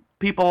competition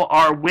people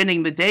are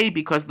winning the day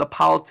because the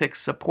politics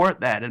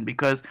support that, and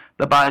because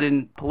the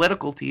Biden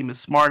political team is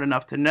smart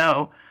enough to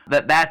know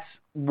that that's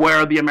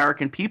where the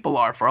American people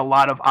are for a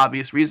lot of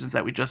obvious reasons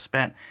that we just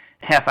spent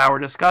half hour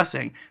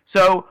discussing.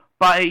 So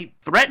by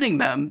threatening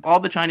them, all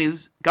the Chinese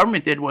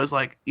government did was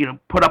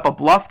put up a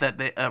bluff that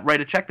they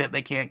write a check that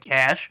they can't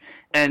cash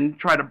and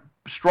try to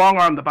strong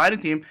arm the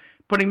Biden team,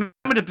 putting them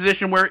in a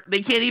position where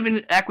they can't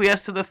even acquiesce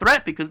to the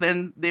threat, because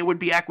then they would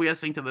be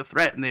acquiescing to the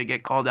threat and they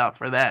get called out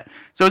for that.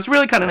 So it's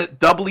really kind of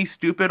doubly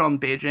stupid on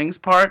Beijing's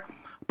part.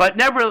 But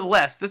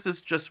nevertheless, this is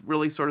just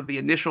really sort of the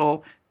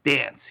initial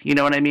dance. You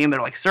know what I mean?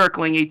 They're like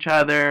circling each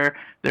other.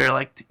 They're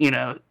like,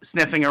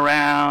 sniffing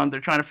around.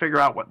 They're trying to figure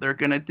out what they're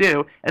going to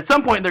do. At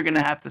some point, they're going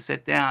to have to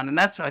sit down. And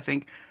that's, I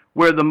think,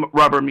 where the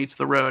rubber meets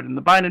the road. And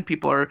the Biden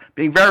people are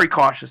being very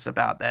cautious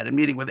about that and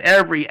meeting with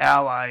every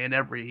ally and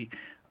every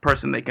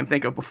person they can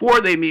think of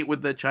before they meet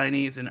with the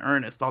Chinese in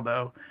earnest,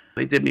 although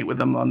they did meet with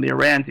them on the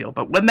Iran deal.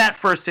 But when that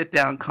first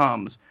sit-down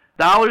comes,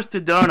 dollars to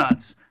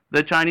donuts,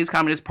 the Chinese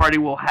Communist Party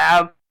will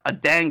have a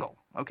dangle,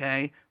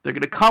 okay? They're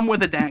going to come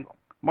with a dangle.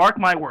 Mark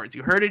my words.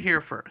 You heard it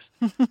here first.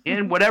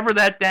 And whatever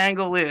that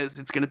dangle is,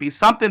 it's going to be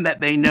something that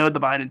they know the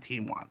Biden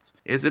team wants.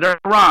 Is it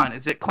Iran?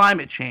 Is it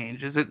climate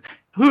change? Is it,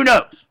 who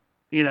knows?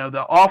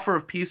 The offer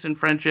of peace and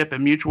friendship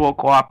and mutual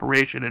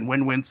cooperation and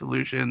win-win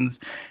solutions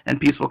and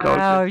peaceful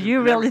coexistence. Oh,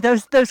 you really,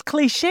 those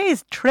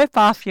cliches trip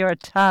off your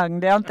tongue,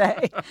 don't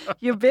they?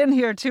 You've been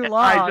here too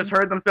long. I just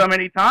heard them so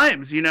many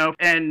times,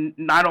 and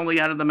not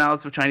only out of the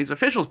mouths of Chinese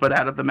officials, but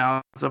out of the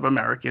mouths of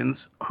Americans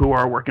who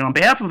are working on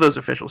behalf of those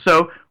officials.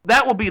 So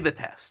that will be the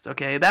test,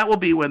 okay? That will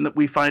be when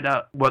we find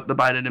out what the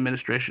Biden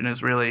administration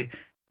is really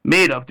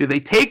made of. Do they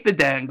take the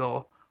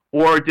dangle,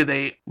 or do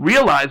they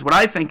realize what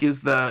I think is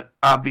the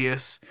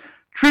obvious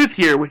truth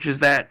here, which is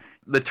that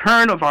the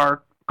turn of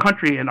our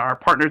country and our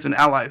partners and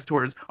allies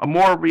towards a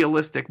more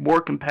realistic, more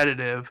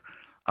competitive,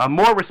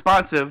 more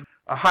responsive,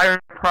 a higher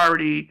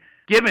priority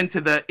given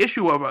to the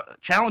issue of a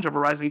challenge of a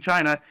rising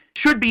China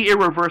should be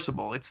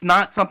irreversible. It's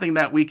not something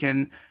that we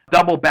can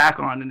double back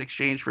on in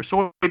exchange for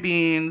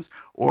soybeans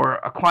or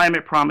a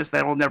climate promise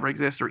that will never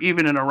exist, or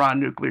even an Iran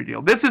nuclear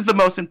deal. This is the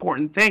most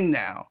important thing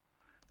now,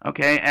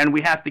 okay? And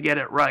we have to get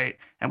it right,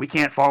 and we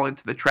can't fall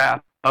into the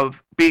trap of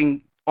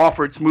being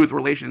offered smooth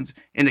relations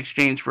in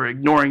exchange for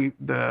ignoring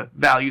the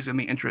values and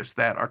the interests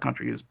that our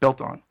country is built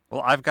on.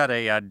 Well, I've got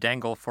a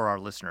dangle for our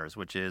listeners,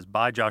 which is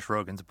buy Josh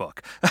Rogan's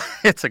book.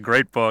 It's a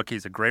great book.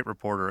 He's a great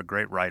reporter, a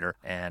great writer,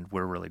 and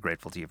we're really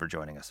grateful to you for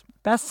joining us.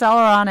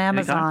 Bestseller on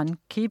Amazon.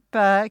 Keep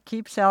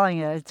selling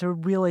it. It's a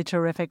really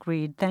terrific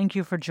read. Thank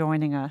you for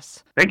joining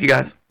us. Thank you,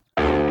 guys.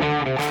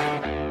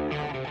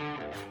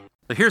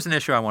 So here's an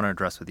issue I want to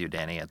address with you,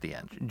 Danny, at the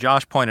end.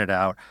 Josh pointed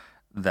out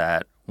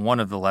that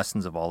one of the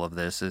lessons of all of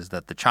this is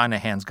that the China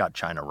hands got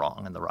China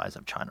wrong and the rise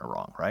of China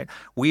wrong, right?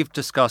 We've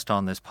discussed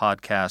on this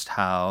podcast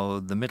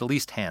how the Middle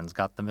East hands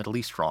got the Middle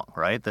East wrong,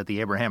 right? That the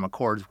Abraham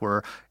Accords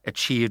were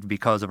achieved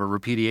because of a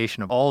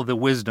repudiation of all the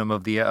wisdom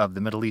of the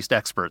Middle East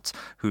experts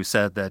who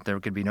said that there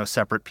could be no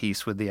separate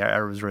peace with the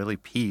Arab-Israeli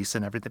peace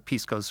and everything.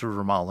 Peace goes through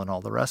Ramallah and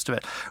all the rest of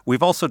it.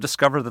 We've also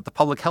discovered that the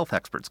public health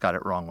experts got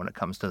it wrong when it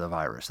comes to the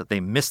virus, that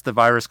they missed the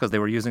virus because they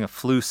were using a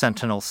flu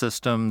sentinel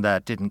system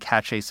that didn't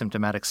catch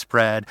asymptomatic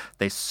spread.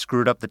 They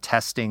screwed up the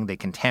testing, they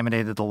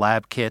contaminated the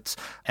lab kits,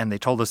 and they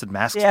told us that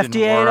masks didn't work. The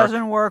FDA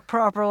doesn't work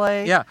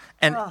properly. Yeah,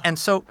 and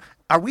so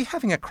are we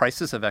having a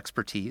crisis of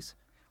expertise?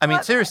 I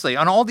mean, seriously,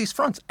 on all these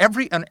fronts,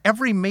 on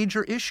every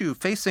major issue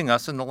facing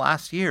us in the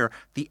last year,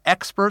 the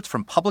experts,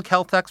 from public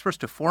health experts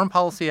to foreign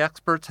policy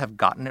experts, have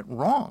gotten it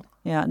wrong.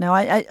 Yeah, no,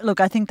 I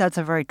think that's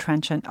a very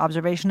trenchant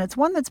observation. It's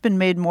one that's been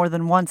made more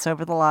than once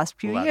over the last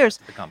few years.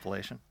 The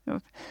compilation.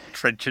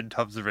 Trenchant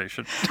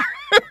observation.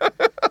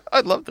 I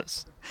love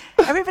this.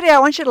 Everybody, I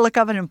want you to look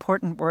up an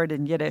important word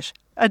in Yiddish.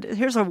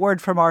 Here's a word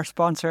from our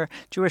sponsor,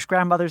 Jewish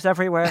Grandmothers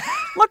Everywhere.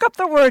 Look up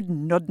the word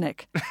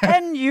nudnik.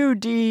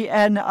 Nudnik.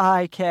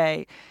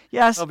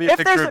 Yes. There'll be a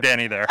picture of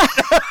Danny there.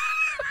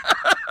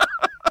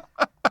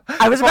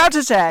 I was about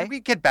to say. Can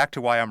we get back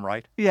to why I'm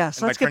right?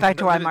 Yes, let's get back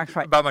to why Mark's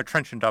right. About my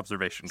trenchant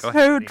observation. Go So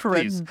ahead,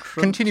 Danny, please.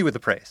 Continue with the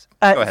praise.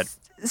 Go ahead.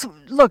 So,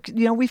 look,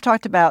 we've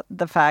talked about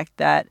the fact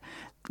that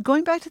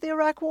going back to the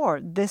Iraq War,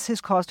 this has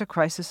caused a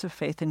crisis of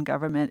faith in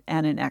government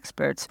and in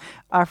experts.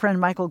 Our friend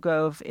Michael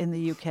Gove in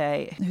the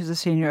UK, who's a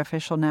senior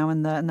official now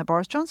in the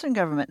Boris Johnson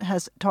government,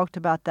 has talked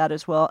about that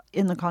as well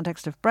in the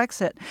context of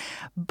Brexit.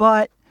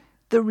 But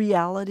the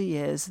reality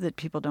is that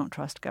people don't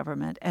trust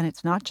government. And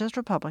it's not just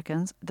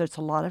Republicans. There's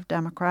a lot of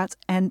Democrats.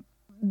 And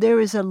there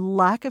is a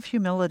lack of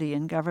humility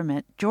in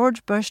government.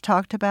 George Bush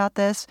talked about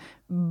this,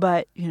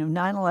 but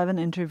 9/11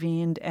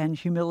 intervened, and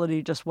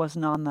humility just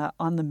wasn't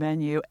on the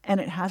menu, and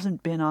it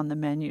hasn't been on the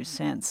menu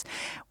since.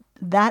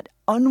 That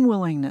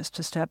unwillingness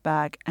to step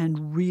back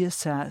and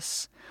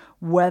reassess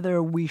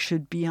whether we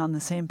should be on the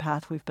same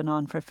path we've been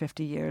on for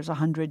 50 years,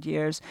 100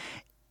 years,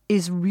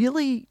 is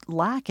really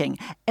lacking.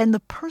 And the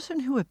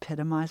person who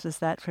epitomizes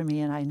that for me,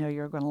 and I know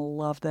you're going to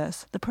love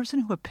this, the person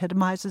who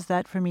epitomizes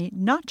that for me,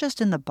 not just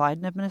in the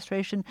Biden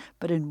administration,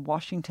 but in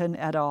Washington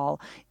et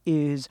al.,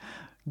 is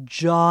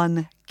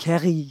John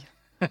Kerry.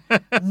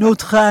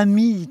 Notre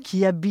ami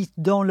qui habite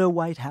dans le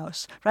White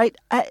House, right?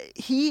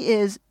 He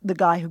is the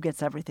guy who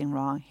gets everything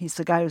wrong. He's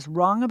the guy who's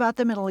wrong about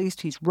the Middle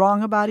East. He's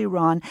wrong about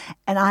Iran.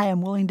 And I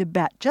am willing to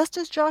bet, just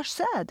as Josh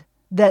said,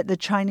 that the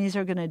Chinese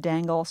are going to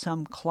dangle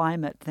some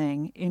climate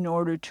thing in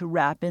order to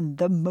wrap in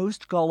the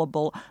most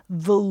gullible,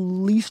 the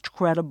least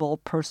credible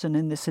person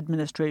in this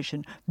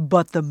administration,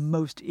 but the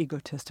most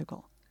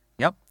egotistical.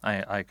 Yep,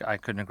 I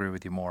couldn't agree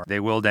with you more. They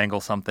will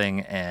dangle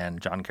something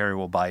and John Kerry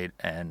will bite,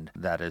 and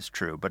that is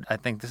true. But I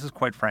think this is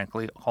quite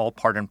frankly all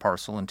part and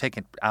parcel, and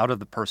taken out of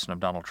the person of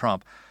Donald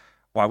Trump,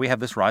 why we have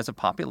this rise of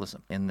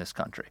populism in this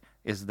country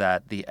is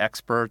that the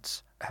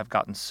experts have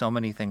gotten so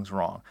many things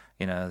wrong.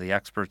 The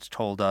experts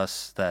told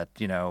us that,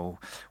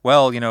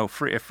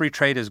 free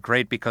trade is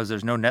great because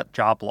there's no net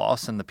job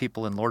loss. And the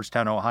people in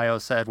Lordstown, Ohio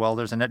said, well,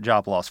 there's a net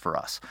job loss for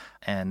us.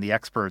 And the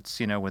experts,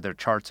 with their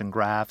charts and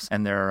graphs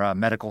and their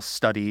medical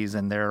studies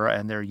and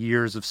their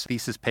years of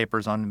thesis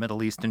papers on the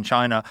Middle East and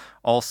China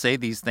all say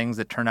these things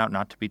that turn out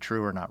not to be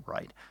true or not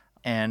right.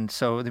 And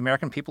so the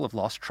American people have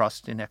lost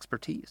trust in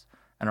expertise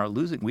and are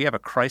losing. We have a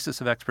crisis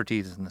of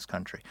expertise in this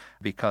country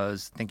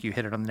because I think you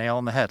hit it on the nail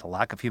on the head, a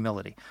lack of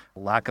humility, a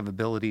lack of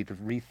ability to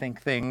rethink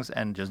things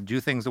and just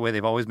do things the way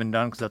they've always been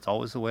done because that's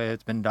always the way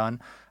it's been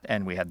done.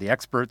 And we had the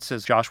experts,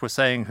 as Josh was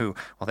saying,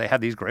 they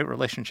had these great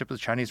relationships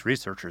with Chinese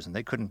researchers and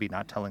they couldn't be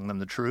not telling them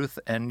the truth.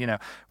 And,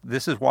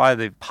 this is why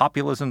the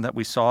populism that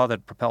we saw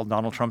that propelled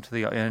Donald Trump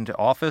into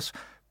office,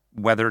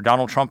 whether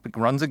Donald Trump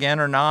runs again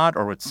or not,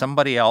 or with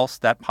somebody else,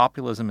 that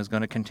populism is going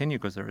to continue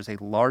because there is a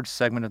large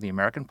segment of the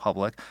American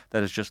public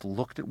that has just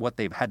looked at what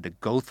they've had to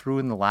go through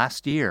in the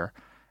last year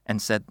and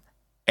said,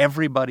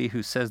 everybody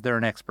who says they're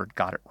an expert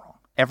got it wrong.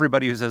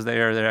 Everybody who says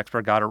they're an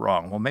expert got it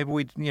wrong. Well, maybe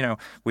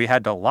we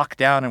had to lock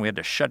down and we had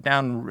to shut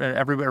down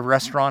every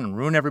restaurant and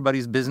ruin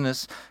everybody's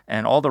business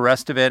and all the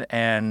rest of it.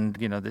 And,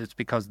 it's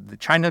because the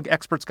China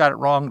experts got it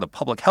wrong. The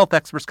public health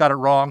experts got it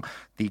wrong.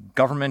 The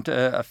government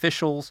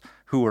officials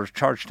who were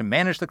charged to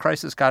manage the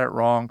crisis got it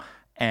wrong.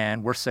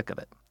 And we're sick of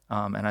it.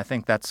 And I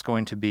think that's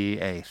going to be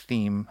a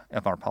theme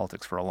of our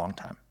politics for a long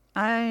time.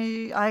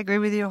 I agree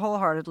with you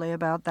wholeheartedly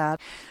about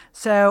that.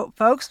 So,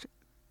 folks,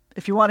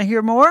 if you want to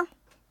hear more,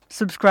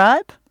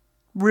 subscribe,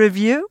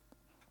 review,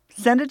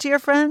 send it to your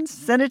friends,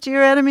 send it to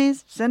your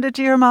enemies, send it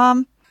to your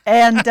mom,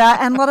 and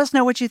let us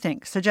know what you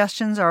think.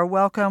 Suggestions are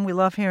welcome. We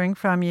love hearing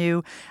from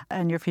you,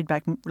 and your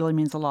feedback really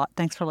means a lot.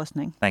 Thanks for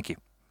listening. Thank you.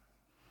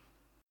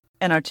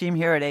 And our team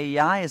here at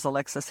AEI is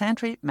Alexa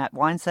Santry, Matt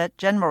Weinset,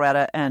 Jen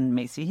Moretta, and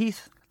Macy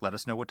Heath. Let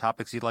us know what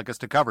topics you'd like us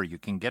to cover. You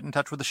can get in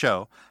touch with the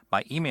show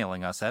by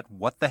emailing us at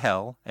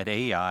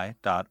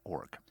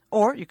whatthehell@aei.org.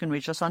 Or you can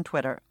reach us on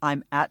Twitter.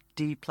 I'm at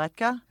D.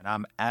 Pletka. And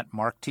I'm at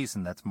Mark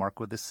Thiessen. That's Mark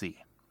with a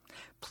C.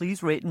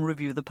 Please rate and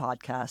review the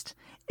podcast.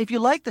 If you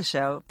like the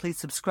show, please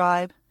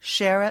subscribe,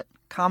 share it,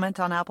 comment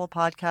on Apple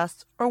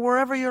Podcasts, or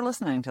wherever you're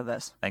listening to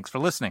this. Thanks for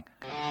listening.